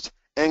starts,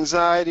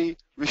 anxiety,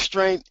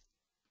 restraint,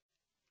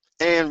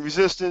 and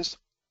resistance,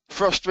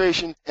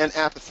 frustration, and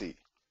apathy.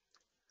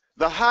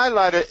 The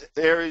highlighted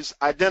areas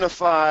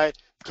identify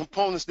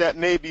components that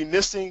may be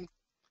missing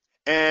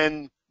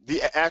and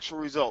the actual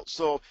results.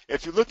 So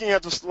if you're looking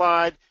at the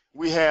slide,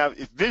 we have,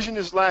 if vision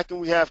is lacking,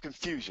 we have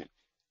confusion.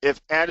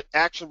 If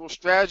actionable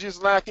strategy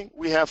is lacking,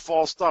 we have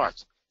false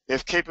starts.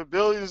 If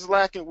capability is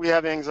lacking, we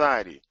have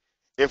anxiety.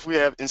 If we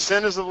have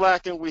incentives are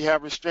lacking, we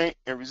have restraint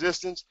and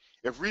resistance.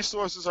 If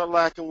resources are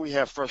lacking, we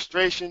have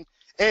frustration.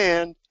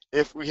 And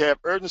if we have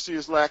urgency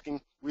is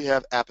lacking, we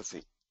have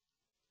apathy.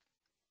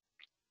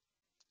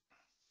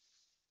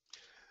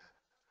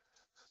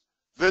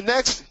 The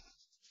next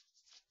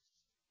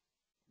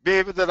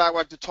behavior that I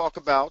like to talk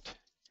about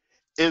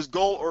is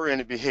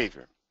goal-oriented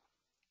behavior.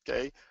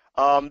 Okay,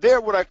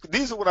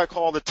 these are what I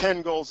call the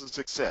 10 goals of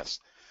success.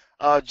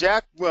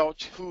 Jack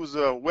Welch, who's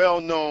a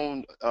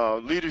well-known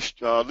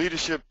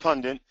leadership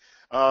pundit,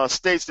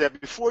 states that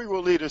before you're a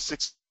leader,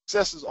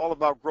 success is all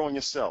about growing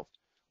yourself.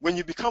 When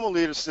you become a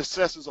leader,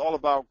 success is all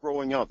about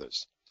growing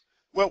others.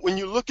 Well, when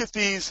you look at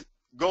these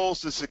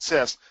goals to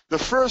success, the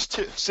first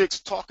 6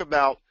 talk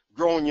about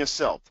growing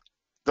yourself.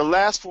 The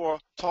last 4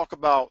 talk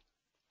about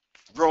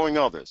growing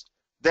others.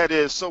 That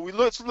is, so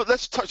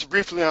let's touch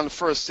briefly on the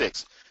first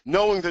 6.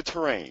 Knowing the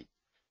terrain,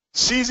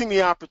 seizing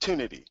the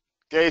opportunity.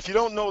 Okay, if you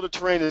don't know the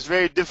terrain, it's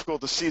very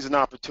difficult to seize an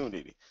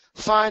opportunity.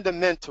 Find a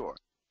mentor.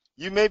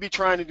 You may be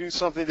trying to do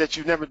something that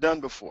you've never done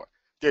before.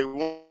 Okay,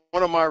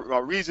 one of my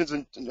reasons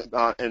in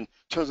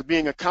terms of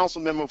being a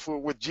council member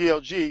with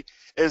GLG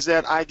is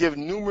that I give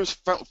numerous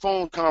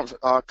phone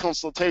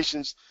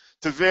consultations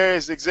to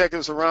various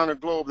executives around the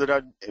globe that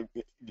are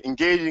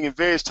engaging in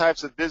various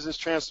types of business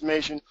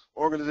transformation,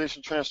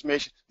 organizational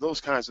transformation,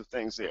 those kinds of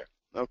things there.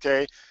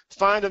 Okay,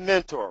 find a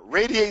mentor,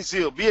 radiate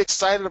zeal, be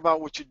excited about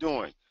what you're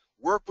doing,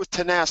 work with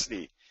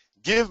tenacity,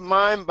 give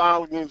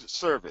mind-boggling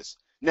service.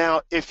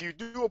 Now, if you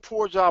do a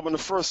poor job on the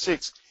first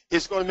 6,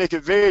 it's going to make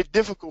it very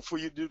difficult for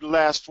you to do the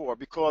last 4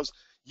 because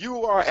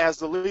you are, as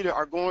the leader,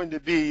 are going to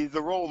be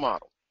the role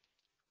model.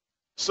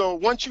 So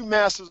once you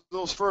master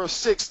those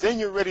first 6, then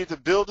you're ready to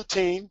build a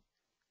team,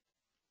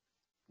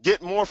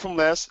 get more from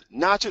less,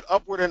 notch it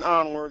upward and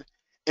onward,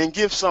 and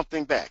give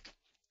something back.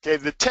 Okay,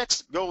 the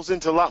text goes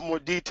into a lot more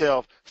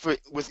detail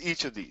with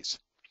each of these.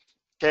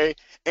 Okay,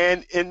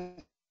 and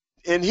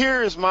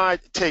here is my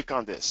take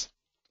on this.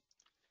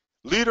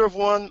 Leader of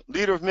one,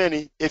 leader of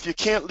many. If you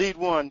can't lead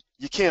one,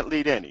 you can't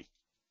lead any.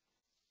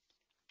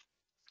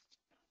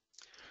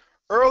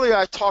 Earlier,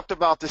 I talked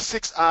about the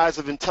 6 I's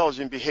of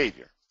intelligent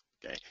behavior.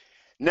 Okay,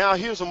 now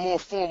here's a more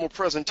formal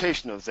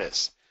presentation of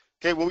this.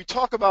 Okay, when we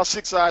talk about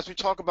 6 I's, we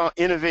talk about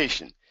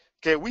innovation.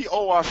 Okay, we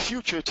owe our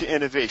future to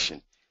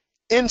innovation.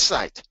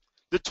 Insight.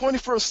 The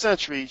 21st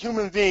century,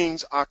 human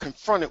beings are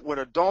confronted with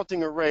a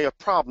daunting array of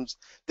problems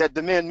that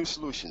demand new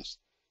solutions.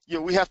 You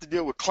know, we have to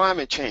deal with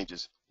climate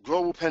changes,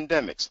 global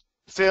pandemics,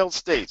 failed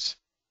states,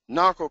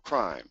 narco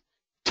crime,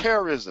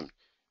 terrorism,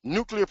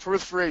 nuclear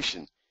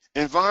proliferation,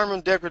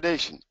 environmental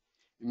degradation.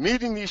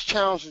 Meeting these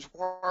challenges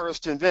requires us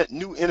to invent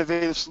new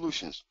innovative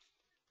solutions.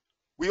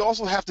 We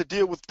also have to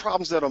deal with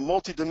problems that are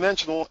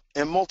multidimensional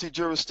and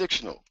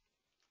multi-jurisdictional.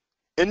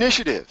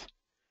 Initiative.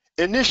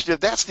 Initiative,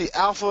 that's the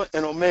alpha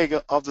and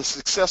omega of the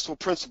successful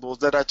principles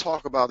that I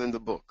talk about in the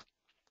book.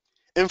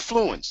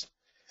 Influence.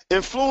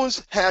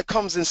 Influence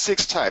comes in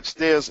 6 types.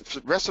 There's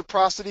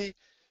reciprocity,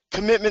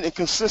 commitment and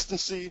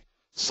consistency,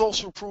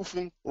 social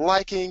proofing,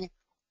 liking,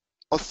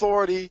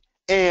 authority,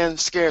 and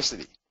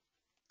scarcity.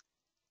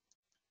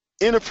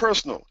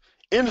 Interpersonal.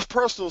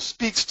 Interpersonal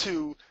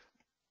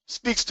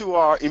speaks to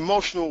our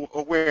emotional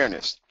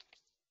awareness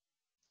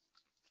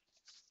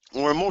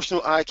or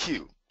emotional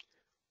IQ.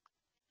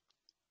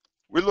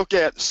 We look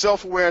at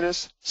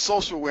self-awareness,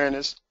 social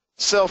awareness,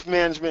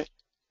 self-management,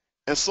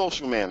 and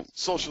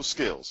social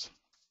skills.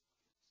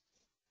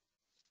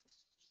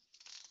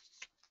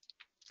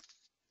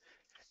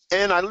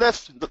 And I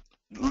left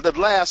the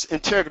last,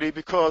 integrity,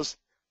 because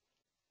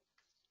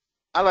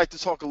I like to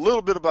talk a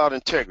little bit about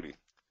integrity.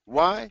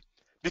 Why?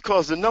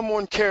 Because the number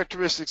 1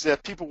 characteristics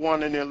that people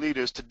want in their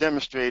leaders to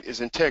demonstrate is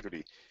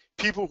integrity.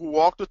 People who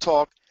walk the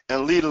talk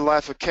and lead a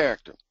life of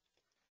character.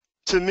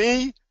 To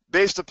me,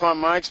 based upon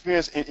my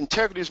experience,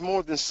 integrity is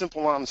more than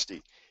simple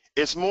honesty.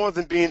 It's more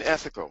than being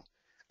ethical.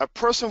 A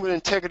person with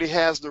integrity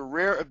has the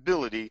rare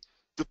ability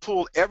to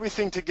pull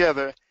everything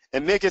together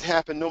and make it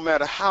happen no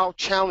matter how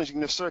challenging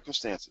the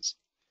circumstances.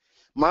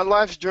 My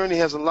life's journey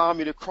has allowed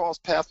me to cross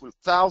paths with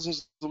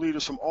thousands of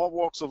leaders from all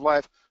walks of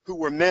life who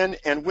were men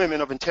and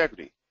women of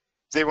integrity.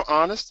 They were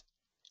honest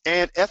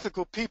and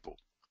ethical people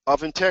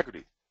of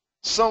integrity.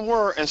 Some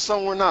were and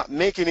some were not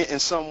making it in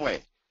some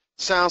way.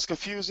 Sounds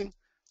confusing?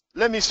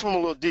 Let me swim a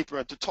little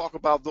deeper to talk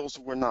about those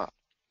who were not.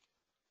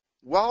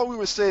 While we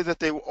would say that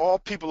they were all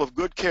people of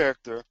good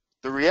character,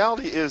 the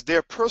reality is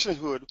their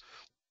personhood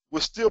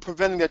was still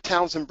preventing their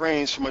talents and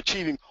brains from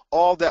achieving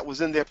all that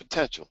was in their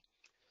potential.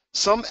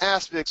 Some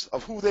aspects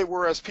of who they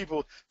were as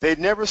people they'd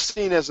never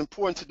seen as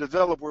important to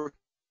develop were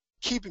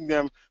keeping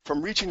them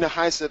from reaching the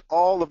heights that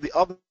all of the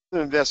other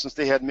investments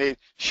they had made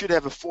should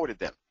have afforded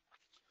them.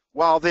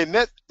 While they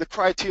met the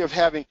criteria of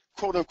having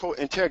quote-unquote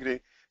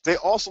integrity, they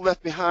also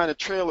left behind a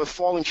trail of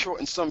falling short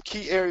in some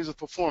key areas of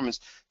performance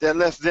that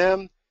left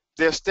them,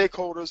 their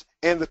stakeholders,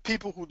 and the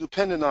people who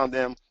depended on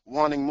them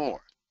wanting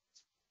more.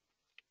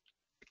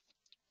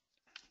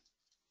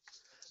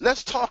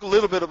 Let's talk a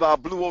little bit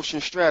about blue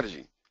ocean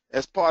strategy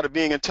as part of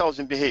being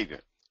intelligent behavior.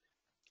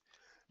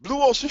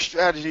 Blue ocean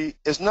strategy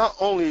is not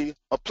only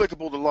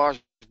applicable to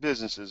large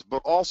businesses,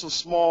 but also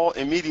small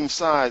and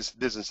medium-sized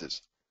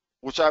businesses,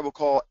 which I will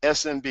call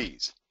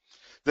SMBs.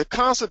 The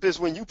concept is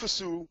when you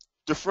pursue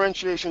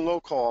differentiation, low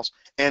cost,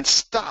 and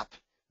stop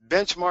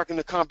benchmarking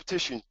the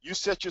competition, you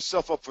set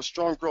yourself up for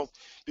strong growth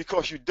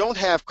because you don't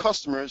have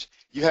customers,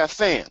 you have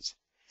fans.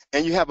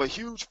 And you have a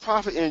huge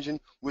profit engine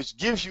which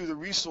gives you the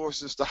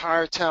resources to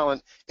hire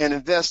talent and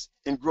invest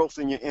in growth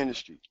in your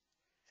industry.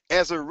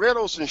 As a red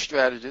ocean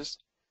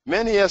strategist,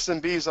 many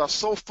SMBs are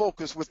so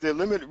focused with their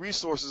limited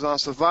resources on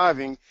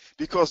surviving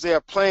because they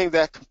are playing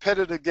that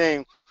competitive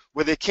game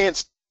where they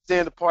can't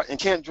stand apart and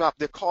can't drop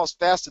their costs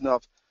fast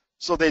enough,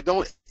 so they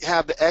don't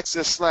have the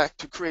excess slack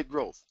to create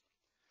growth.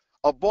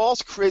 A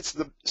boss creates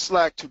the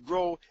slack to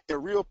grow in a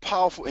real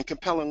powerful and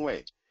compelling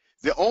way.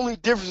 The only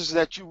difference is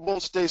that you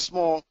won't stay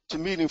small to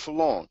medium for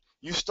long.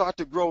 You start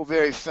to grow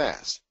very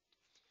fast.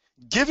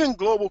 Given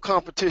global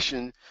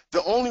competition,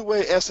 the only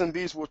way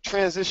SMBs will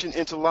transition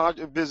into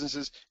larger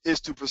businesses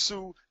is to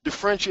pursue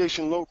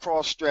differentiation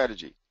low-cost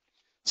strategy.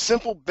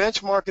 Simple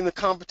benchmarking the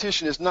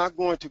competition is not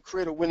going to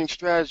create a winning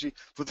strategy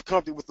for the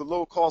company with the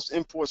low-cost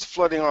imports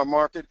flooding our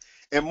market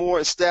and more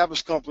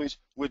established companies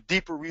with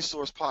deeper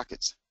resource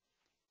pockets.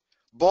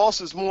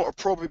 BOSS is more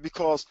appropriate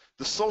because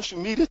the social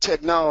media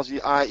technology,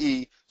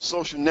 i.e.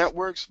 social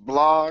networks,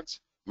 blogs,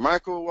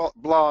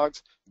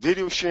 microblogs,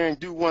 video sharing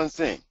do one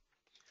thing.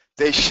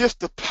 They shift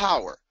the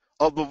power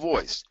of the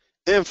voice,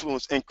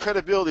 influence, and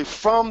credibility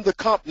from the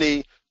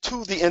company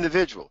to the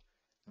individual.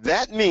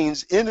 That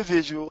means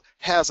individual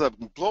has a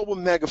global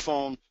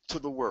megaphone to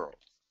the world.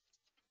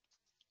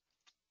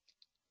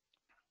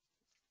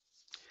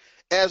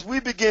 As we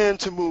begin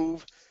to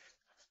move,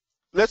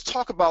 let's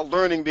talk about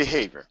learning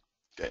behavior.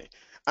 Okay,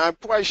 I'm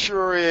quite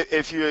sure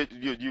if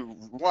you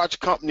watch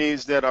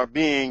companies that are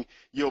being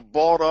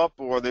bought up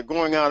or they're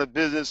going out of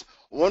business,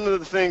 one of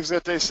the things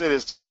that they said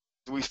is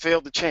we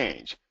failed to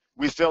change,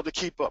 we failed to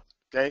keep up.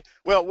 Okay,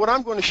 well, what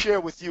I'm going to share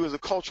with you is a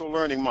cultural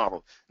learning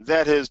model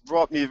that has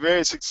brought me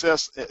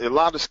a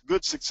lot of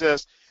good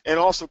success, and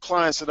also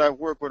clients that I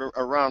work with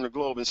around the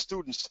globe and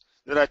students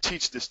that I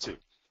teach this to.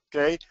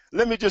 Okay,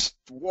 let me just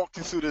walk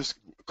you through this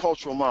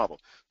cultural model.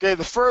 Okay,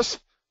 the first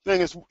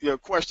thing is,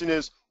 question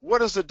is,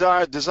 what is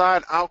the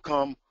desired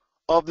outcome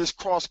of this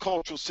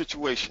cross-cultural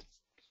situation?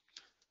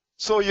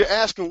 So you're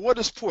asking, what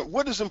is important?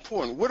 What is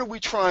important? What are we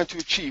trying to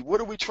achieve?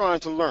 What are we trying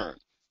to learn?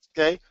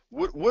 Okay,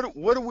 what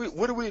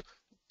are we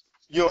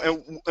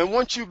and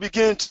once you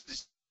begin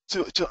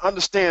to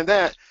understand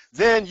that,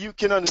 then you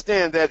can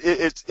understand that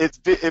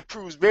it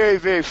proves very,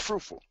 very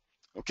fruitful,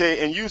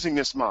 okay, in using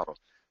this model.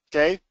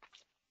 Okay,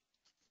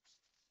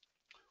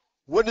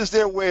 what is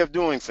their way of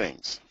doing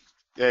things?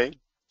 Okay,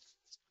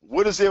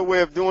 what is their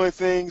way of doing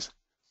things?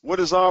 What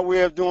is our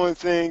way of doing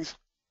things?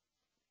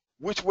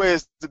 Which way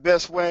is the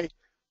best way?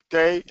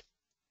 Okay,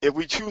 if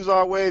we choose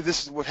our way,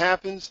 this is what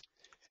happens.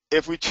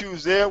 If we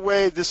choose their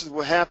way, this is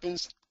what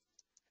happens.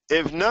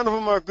 If none of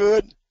them are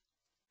good,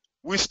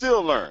 we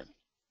still learn.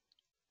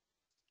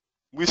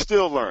 We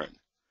still learn.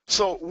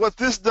 So what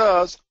this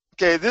does,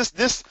 okay,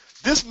 this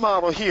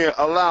model here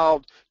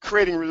allowed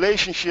creating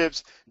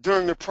relationships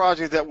during the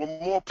project that were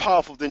more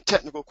powerful than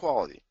technical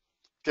quality.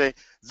 Okay,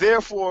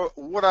 therefore,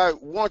 what I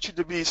want you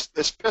to be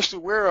especially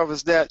aware of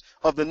is that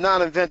of the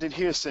non-invented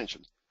here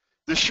syndrome.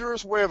 The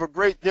surest way of a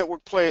great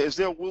network player is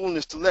their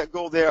willingness to let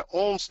go of their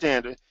own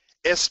standard,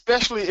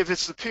 especially if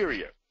it's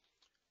superior,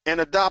 and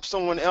adopt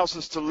someone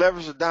else's to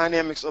leverage the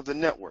dynamics of the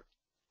network.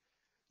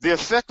 The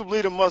effective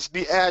leader must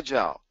be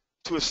agile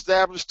to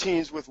establish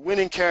teams with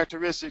winning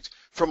characteristics,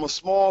 from a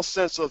small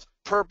sense of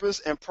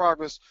purpose and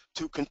progress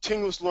to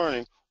continuous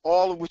learning,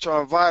 all of which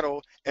are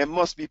vital and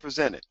must be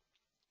presented.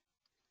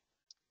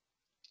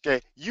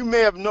 Okay, you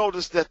may have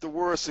noticed that the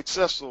word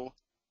successful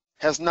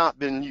has not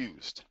been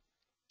used.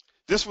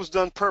 This was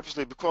done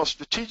purposely because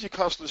strategic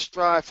hustlers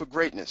strive for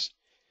greatness.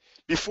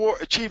 Before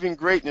achieving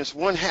greatness,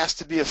 one has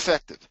to be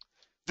effective.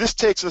 This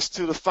takes us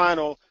to the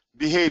final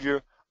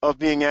behavior of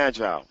being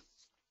agile.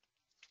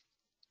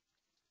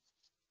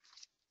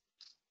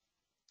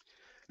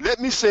 Let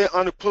me say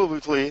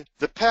unequivocally,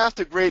 the path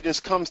to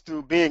greatness comes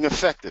through being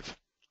effective.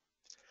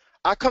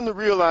 I come to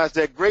realize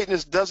that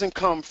greatness doesn't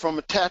come from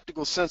a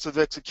tactical sense of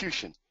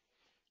execution.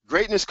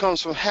 Greatness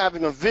comes from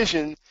having a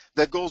vision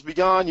that goes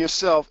beyond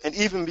yourself and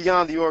even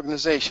beyond the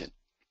organization.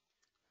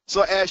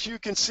 So as you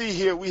can see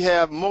here, we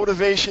have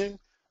motivation,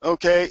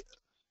 okay?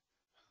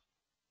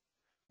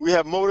 We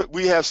have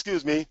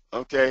motivation,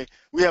 okay?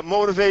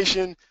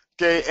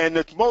 And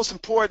the most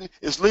important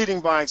is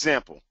leading by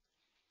example.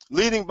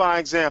 Leading by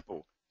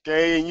example,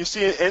 okay? And you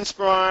see it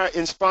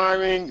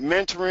inspiring,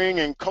 mentoring,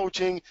 and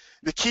coaching.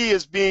 The key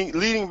is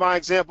leading by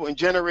example and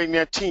generating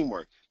that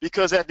teamwork,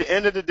 because at the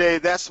end of the day,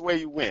 that's the way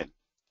you win,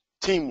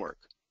 teamwork.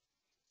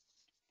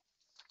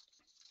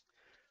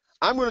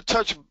 I'm going to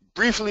touch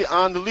briefly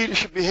on the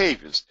leadership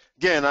behaviors.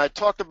 Again, I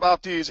talked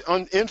about these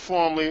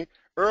informally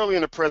early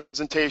in the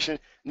presentation.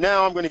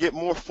 Now I'm going to get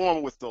more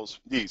formal with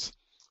these.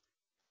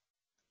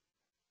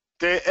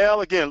 Okay,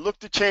 L, again, look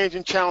to change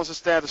and challenge the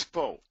status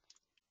quo.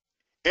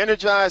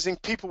 Energizing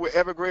people with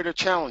ever greater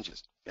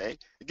challenges. Okay,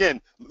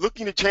 again,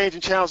 looking to change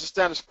and challenge the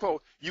status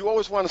quo. You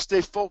always want to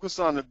stay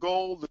focused on the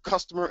goal, the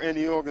customer, and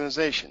the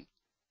organization.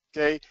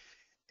 Okay,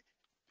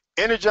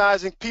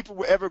 energizing people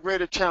with ever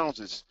greater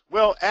challenges.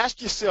 Well,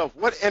 ask yourself,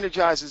 what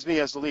energizes me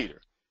as a leader?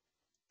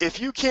 If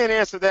you can't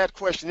answer that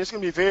question, it's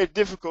going to be very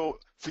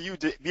difficult for you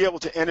to be able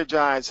to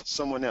energize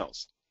someone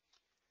else.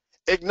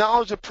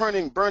 Acknowledge a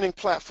burning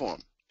platform.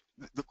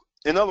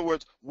 In other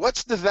words,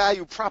 what's the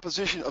value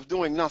proposition of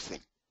doing nothing?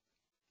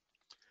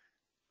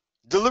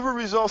 Deliver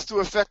results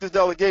through effective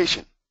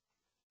delegation.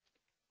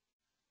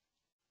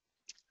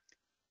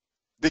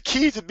 The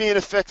key to being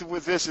effective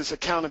with this is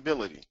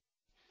accountability.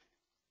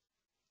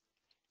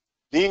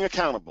 Being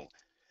accountable.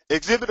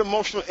 Exhibit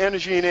emotional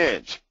energy and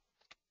edge.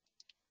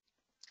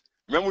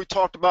 Remember we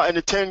talked about in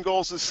the 10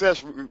 goals of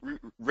success,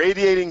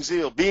 radiating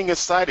zeal, being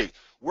excited,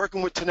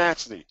 working with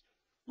tenacity.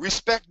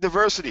 Respect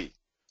diversity.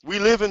 We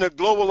live in a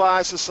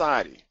globalized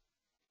society.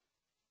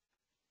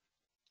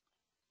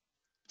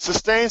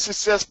 Sustain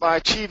success by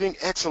achieving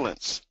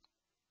excellence.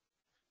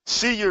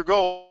 See your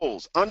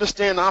goals.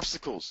 Understand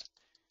obstacles.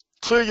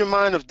 Clear your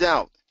mind of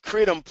doubt.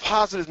 Create a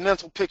positive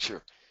mental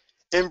picture.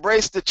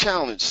 Embrace the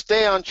challenge.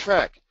 Stay on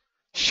track.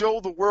 Show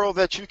the world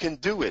that you can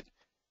do it.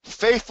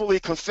 Faithfully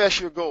confess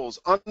your goals.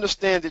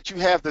 Understand that you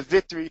have the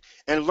victory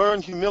and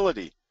learn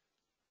humility.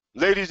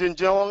 Ladies and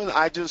gentlemen,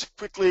 I just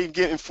quickly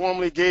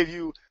informally gave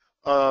you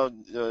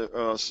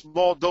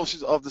small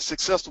doses of the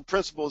successful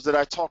principles that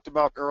I talked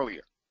about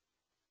earlier.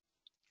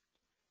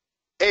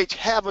 H,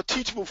 have a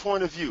teachable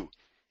point of view.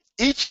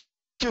 Each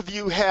of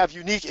you have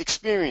unique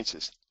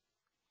experiences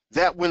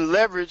that, when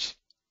leveraged,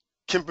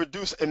 can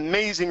produce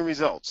amazing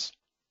results.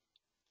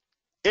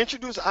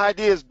 Introduce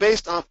ideas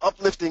based on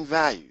uplifting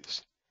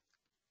values.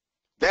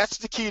 That's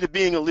the key to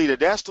being a leader.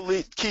 That's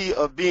the key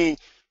of being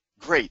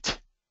great.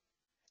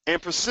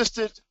 And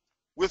persistent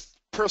with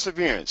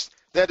perseverance.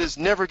 That is,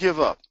 never give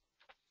up.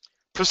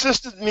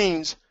 Persistent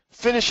means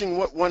finishing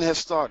what one has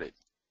started,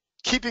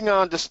 keeping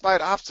on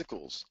despite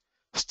obstacles,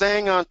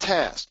 staying on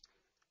task.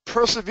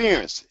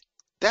 Perseverance,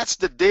 that's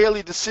the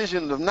daily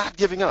decision of not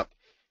giving up.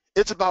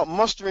 It's about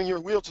mustering your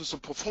will to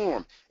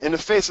perform in the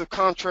face of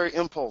contrary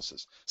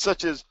impulses,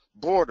 such as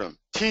boredom,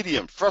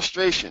 tedium,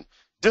 frustration,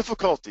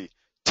 difficulty,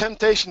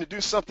 temptation to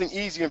do something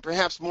easy and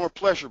perhaps more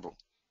pleasurable.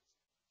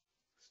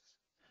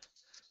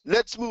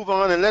 Let's move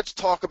on and let's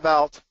talk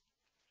about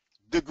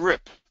the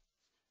GRIP,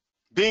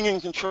 being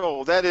in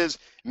control. That is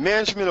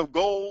management of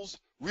goals,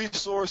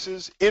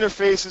 resources,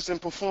 interfaces,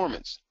 and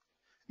performance.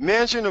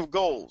 Management of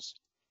goals.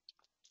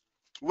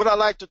 What I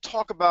like to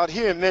talk about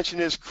here and mention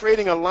is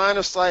creating a line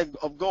of sight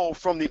of goal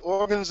from the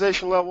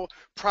organization level,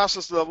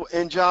 process level,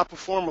 and job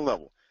performer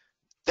level.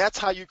 That's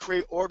how you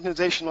create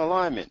organizational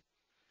alignment.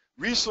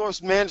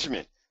 Resource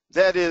management.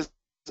 That is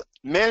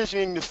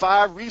managing the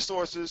 5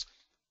 resources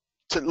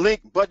to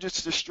link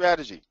budgets to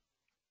strategy.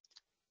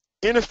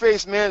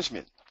 Interface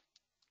management.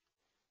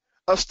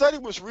 A study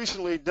was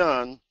recently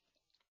done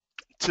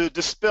to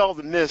dispel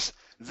the myth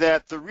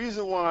that the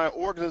reason why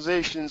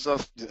organizations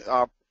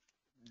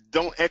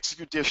don't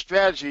execute their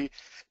strategy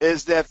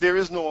is that there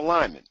is no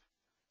alignment.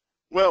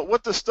 Well,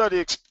 what the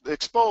study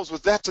exposed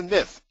was that's a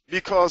myth,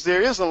 because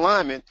there is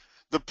alignment.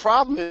 The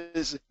problem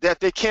is that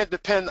they can't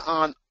depend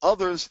on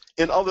others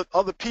and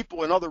other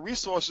people and other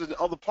resources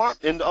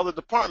and other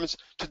departments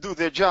to do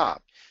their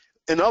job.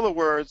 In other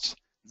words,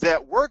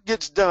 that work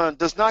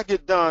does not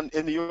get done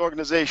in the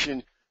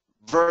organization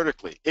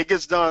vertically. It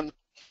gets done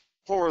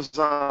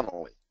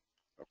horizontally,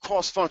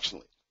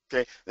 cross-functionally.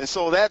 Okay, and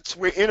so that's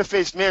where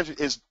interface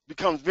management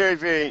becomes very,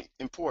 very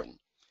important.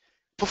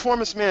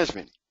 Performance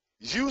management.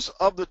 Use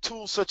of the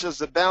tools such as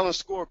the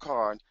balanced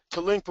scorecard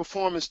to link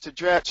performance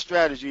to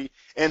strategy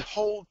and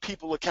hold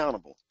people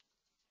accountable.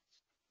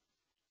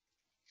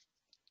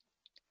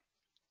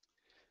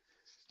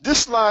 This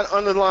slide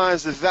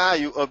underlines the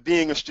value of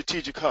being a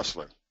strategic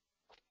hustler.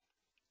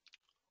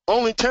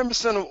 Only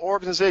 10% of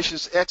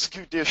organizations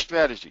execute their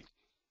strategy.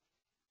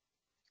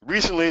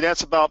 Recently,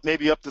 that's about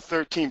maybe up to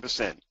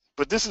 13%,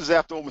 but this is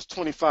after almost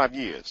 25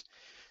 years.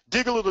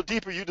 dig a little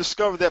deeper, you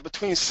discover that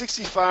between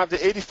 65 to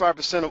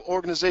 85% of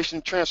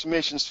organization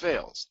transformations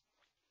fails.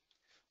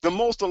 The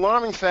most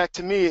alarming fact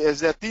to me is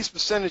that these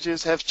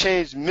percentages have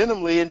changed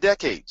minimally in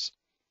decades.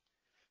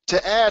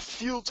 To add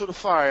fuel to the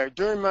fire,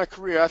 during my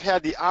career, I've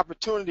had the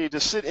opportunity to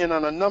sit in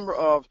on a number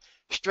of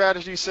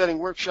strategy setting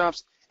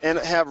workshops and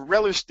have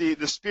relished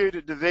the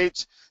spirited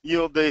debates,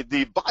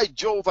 the by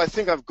Jove, I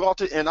think I've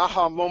got it, and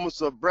aha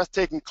moments of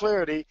breathtaking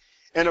clarity,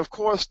 and of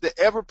course, the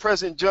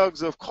ever-present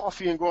jugs of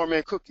coffee and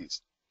gourmet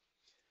cookies.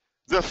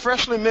 The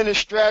freshly minted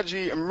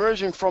strategy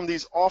emerging from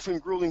these often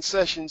grueling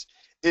sessions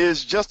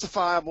is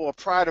justifiable, a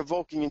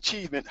pride-evoking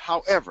achievement.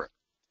 However,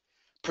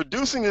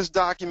 producing this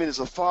document is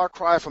a far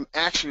cry from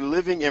actually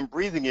living and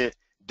breathing it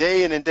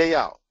day in and day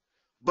out.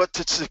 But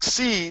to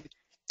succeed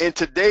in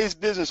today's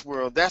business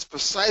world, that's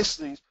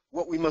precisely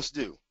what we must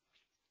do.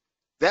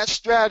 That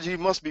strategy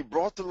must be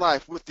brought to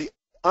life with the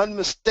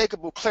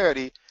unmistakable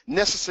clarity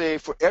necessary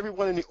for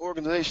everyone in the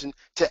organization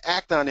to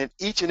act on it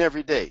each and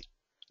every day.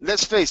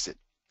 Let's face it,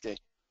 okay?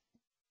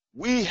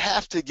 We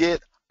have to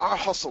get our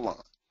hustle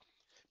on,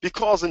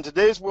 because in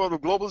today's world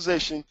of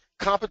globalization,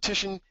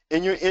 competition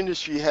in your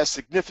industry has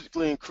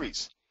significantly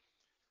increased.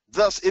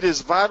 Thus, it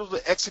is vital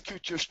to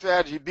execute your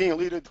strategy being a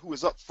leader who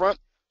is upfront,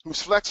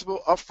 who's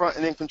flexible, upfront,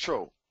 and in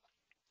control.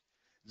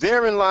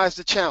 Therein lies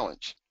the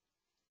challenge.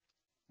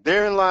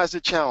 Therein lies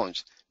the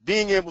challenge,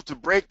 being able to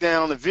break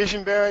down the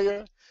vision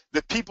barrier,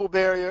 the people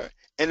barrier,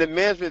 and the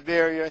management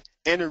barrier,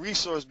 and the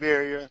resource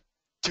barrier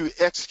to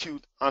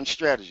execute on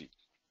strategy.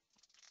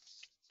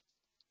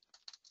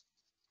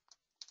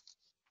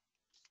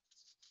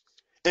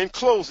 In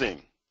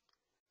closing,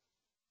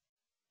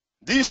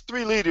 these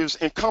three leaders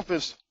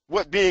encompass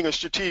what being a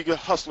strategic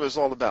hustler is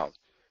all about.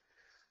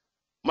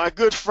 My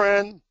good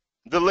friend,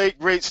 the late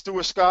great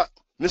Stuart Scott,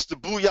 Mr.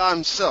 Booyah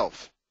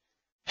himself,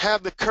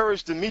 have the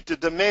courage to meet the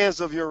demands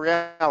of your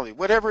reality,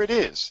 whatever it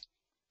is.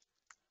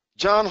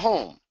 John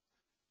Holm,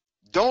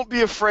 don't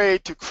be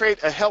afraid to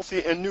create a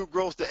healthy and new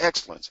growth to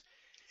excellence.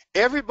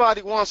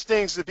 Everybody wants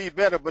things to be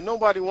better, but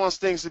nobody wants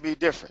things to be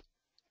different.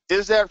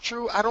 Is that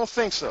true? I don't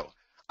think so.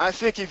 I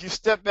think if you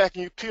step back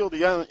and you peel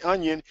the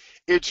onion,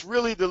 it's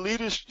really the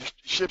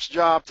leadership's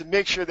job to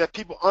make sure that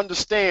people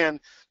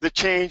understand the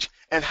change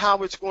and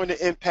how it's going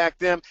to impact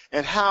them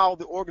and how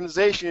the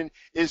organization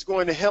is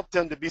going to help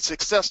them to be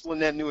successful in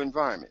that new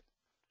environment.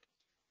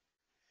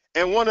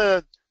 And one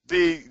of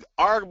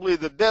arguably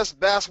the best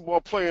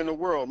basketball player in the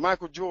world,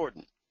 Michael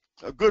Jordan,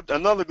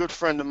 another good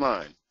friend of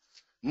mine.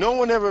 No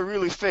one ever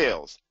really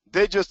fails.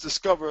 They just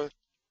discover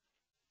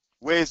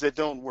ways that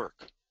don't work.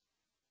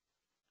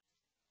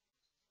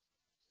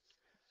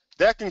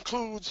 That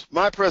concludes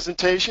my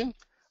presentation.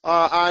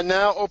 I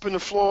now open the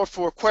floor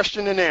for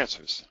question and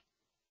answers.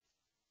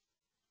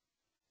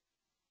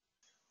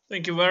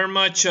 Thank you very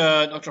much,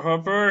 Dr.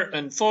 Harper.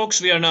 And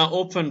folks, we are now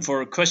open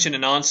for question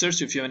and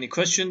answers. If you have any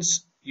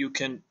questions, you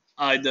can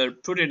either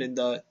put it in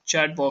the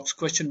chat box,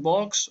 question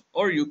box,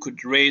 or you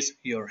could raise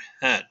your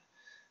hand.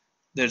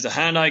 There's a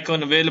hand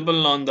icon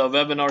available on the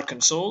webinar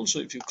console. So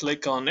if you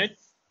click on it,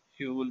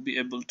 you will be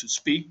able to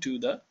speak to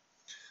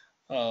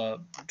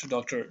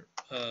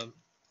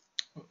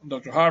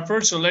Dr.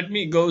 Harper. So let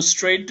me go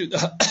straight to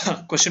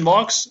the question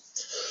box.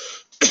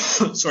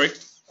 Sorry.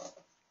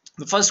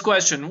 The first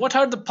question, what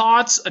are the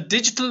paths a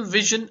digital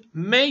vision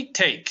may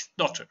take,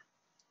 Doctor?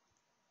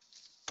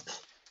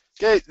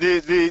 Okay,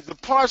 the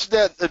parts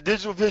that a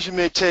digital vision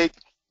may take,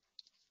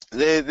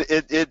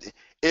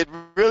 it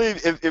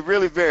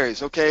really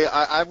varies. Okay,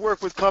 I've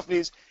worked with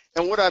companies,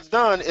 and what I've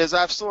done is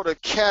I've sort of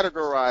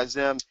categorized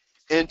them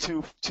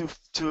into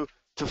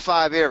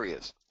five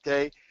areas.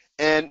 Okay,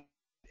 and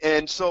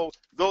so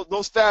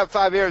those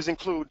five areas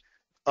include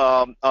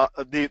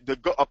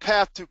a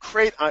path to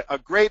create a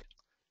great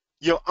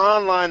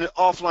online and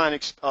offline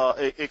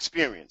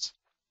experience.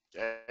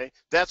 Okay,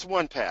 that's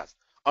one path.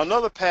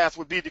 Another path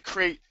would be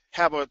to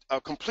have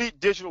a complete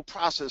digital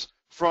process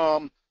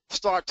from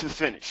start to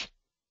finish.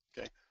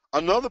 Okay,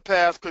 another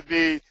path could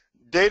be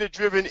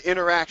data-driven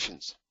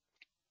interactions.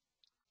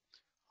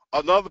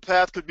 Another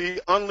path could be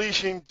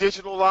unleashing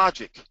digital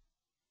logic.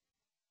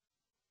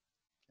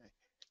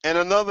 And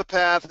another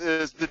path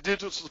is the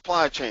digital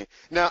supply chain.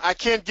 Now, I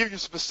can't give you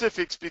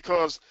specifics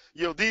because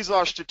these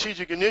are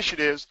strategic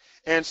initiatives,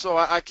 and so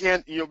I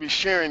can't be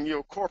sharing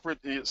corporate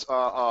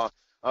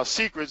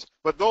secrets.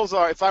 But those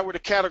are, if I were to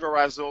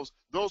categorize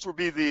those would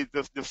be the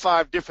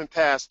five different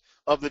paths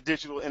of the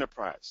digital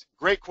enterprise.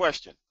 Great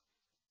question.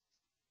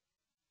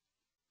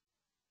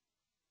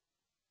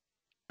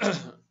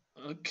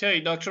 Okay,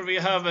 Doctor, we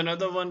have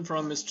another one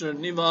from Mr.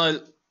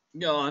 Nival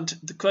Gant.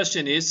 The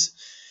question is,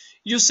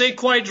 you say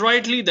quite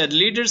rightly that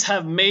leaders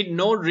have made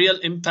no real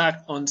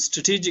impact on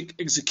strategic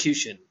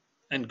execution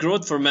and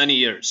growth for many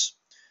years.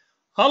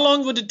 How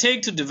long would it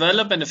take to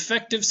develop an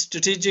effective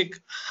strategic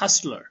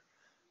hustler?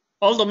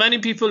 Although many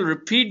people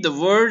repeat the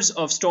words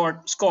of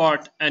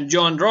Scott and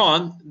John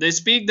Ron, they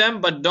speak them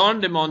but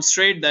don't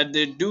demonstrate that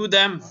they do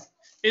them.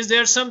 Is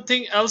there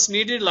something else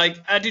needed,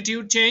 like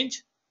attitude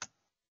change?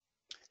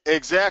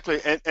 Exactly,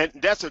 and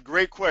that's a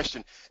great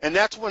question, and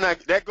that's when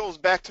that goes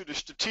back to the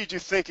strategic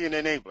thinking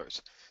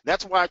enablers.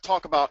 That's why I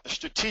talk about a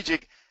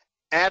strategic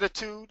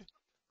attitude,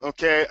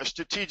 okay, a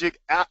strategic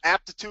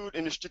aptitude,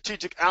 and a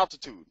strategic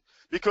altitude.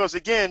 Because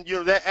again,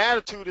 that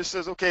attitude that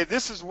says, okay,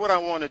 this is what I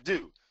want to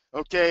do,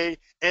 okay,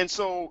 and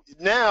so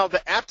now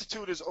the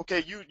aptitude is,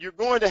 okay, you're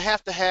going to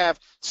have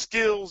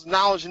skills,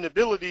 knowledge, and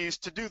abilities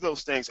to do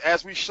those things,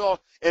 as we saw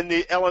in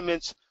the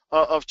elements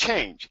of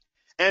change.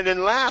 And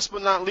then last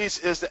but not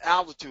least is the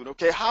altitude.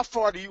 Okay, how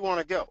far do you want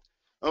to go?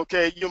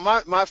 Okay,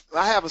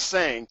 I have a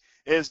saying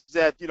is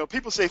that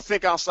people say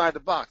think outside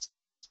the box,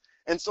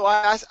 and so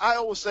I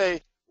always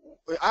say,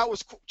 I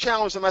always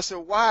challenge them. I say,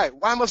 why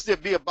must there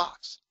be a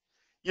box?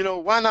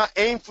 Why not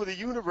aim for the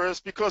universe?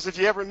 Because if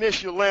you ever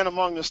miss, you'll land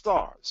among the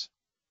stars.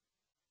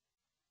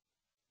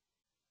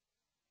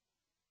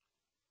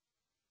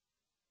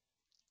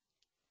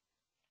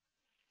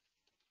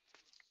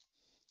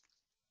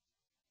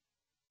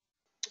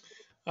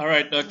 All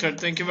right, Doctor.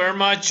 Thank you very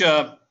much.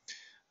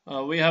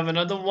 We have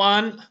another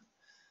one.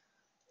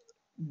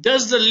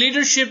 Does the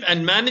leadership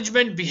and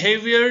management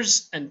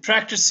behaviors and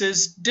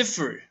practices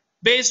differ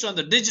based on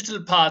the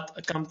digital path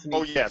a company?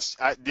 Oh yes,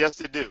 yes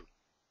they do.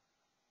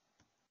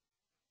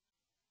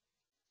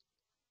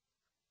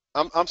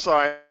 I'm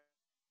sorry.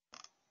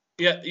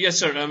 Yeah, yes,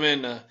 sir. I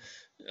mean,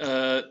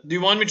 do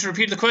you want me to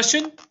repeat the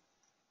question?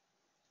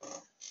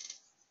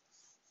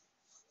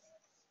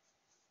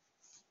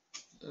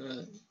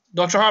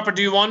 Dr. Harper,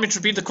 do you want me to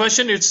repeat the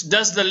question? It's,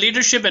 does the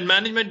leadership and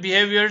management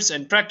behaviors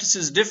and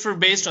practices differ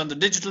based on the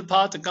digital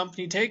path a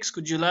company takes?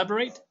 Could you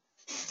elaborate?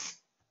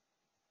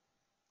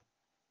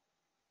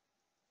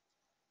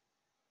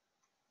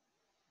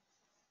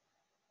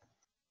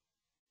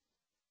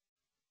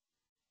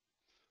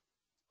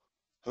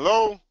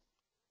 Hello.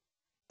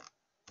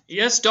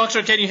 Yes,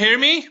 doctor, can you hear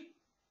me?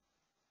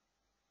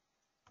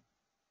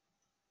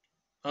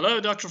 Hello,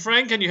 Dr.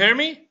 Frank, can you hear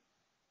me?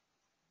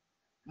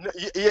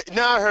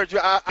 Now I heard you.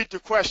 I read the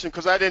question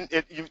because I didn't.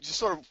 You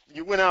just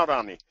you went out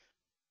on me.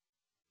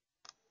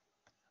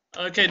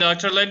 Okay,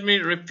 doctor, let me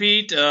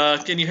repeat.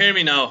 Can you hear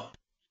me now?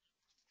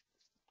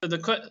 The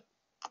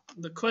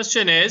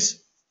question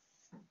is,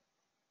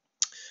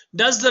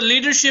 does the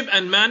leadership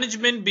and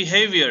management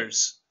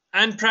behaviors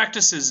and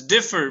practices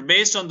differ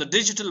based on the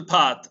digital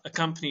path a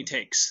company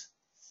takes?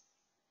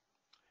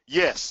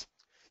 Yes,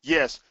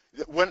 yes.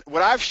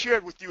 What I've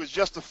shared with you is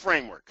just a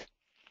framework.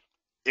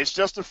 It's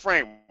just a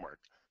framework,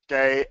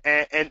 okay?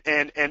 And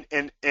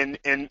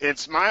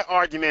it's my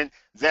argument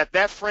that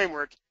that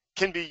framework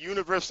can be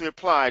universally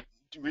applied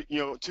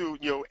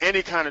to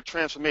any kind of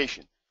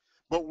transformation.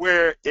 But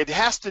where it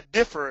has to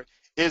differ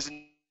is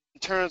in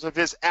terms of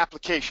his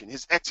application,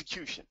 his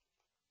execution.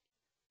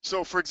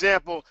 So, for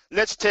example,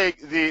 let's take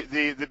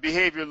the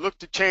behavior, look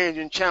to change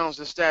and challenge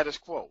the status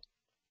quo.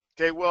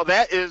 Okay, well,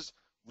 that is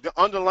the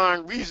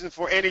underlying reason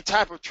for any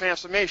type of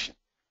transformation.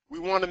 We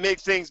want to make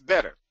things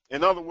better.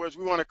 In other words,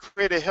 we want to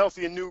create a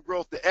healthy and new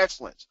growth to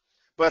excellence.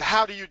 But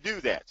how do you do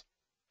that?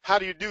 How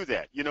do you do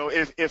that?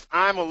 If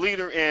I'm a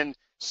leader in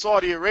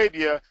Saudi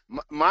Arabia,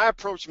 my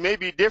approach may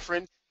be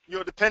different,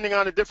 depending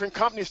on the different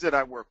companies that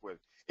I work with.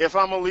 If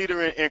I'm a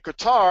leader in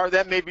Qatar,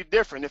 that may be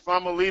different. If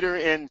I'm a leader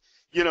in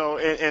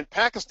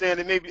Pakistan,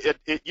 it may be,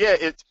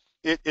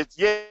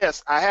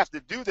 yes, I have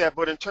to do that,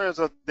 but in terms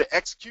of the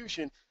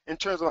execution, in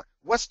terms of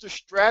what's the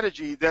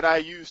strategy that I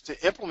use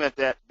to implement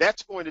that,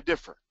 that's going to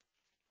differ.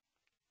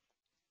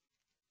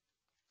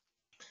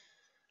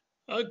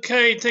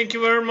 Okay, thank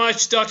you very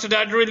much, Doctor.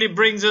 That really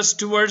brings us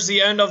towards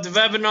the end of the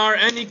webinar.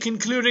 Any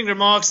concluding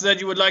remarks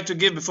that you would like to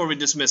give before we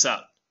dismiss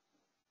out?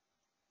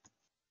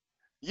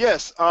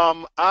 Yes,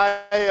 on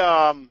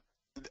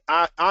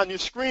your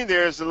screen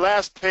there is the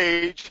last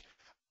page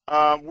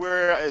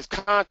where is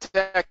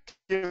contact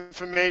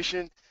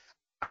information.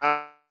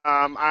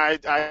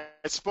 I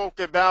spoke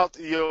about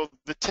the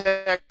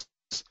text.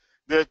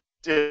 The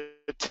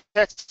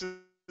text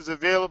is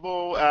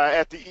available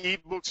at the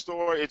ebook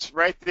store. It's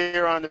right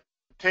there on the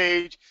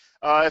page.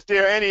 If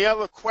there are any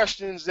other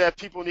questions that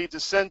people need to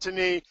send to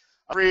me,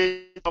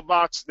 free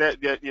box that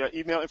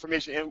email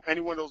information, any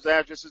one of those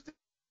addresses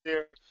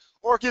there,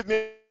 or give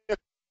me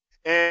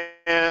and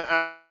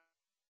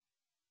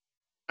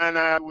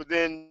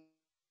within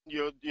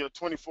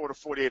 24 to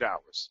 48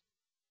 hours.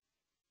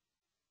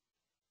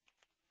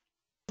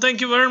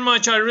 Thank you very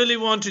much. I really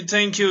want to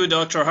thank you,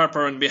 Dr.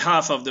 Harper, on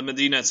behalf of the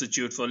Madinah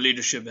Institute for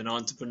Leadership and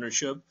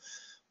Entrepreneurship.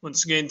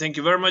 Once again, thank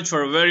you very much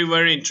for a very,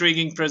 very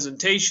intriguing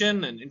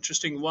presentation, an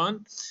interesting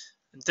one.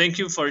 And thank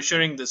you for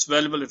sharing this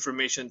valuable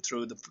information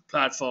through the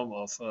platform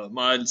of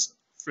Miles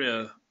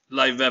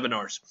live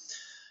webinars.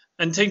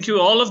 And thank you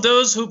all of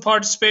those who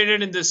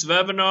participated in this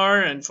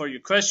webinar and for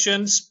your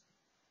questions.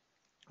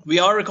 We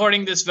are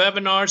recording this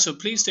webinar, so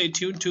please stay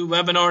tuned to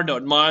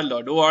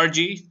webinar.mile.org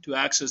to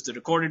access the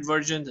recorded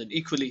versions and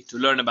equally to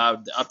learn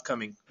about the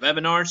upcoming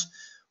webinars.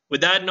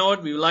 With that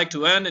note, we would like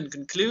to end and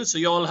conclude. So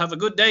you all have a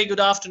good day,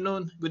 good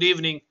afternoon, good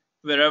evening,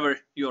 wherever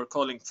you are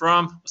calling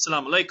from.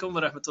 Assalamu alaikum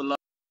wa rahmatullah.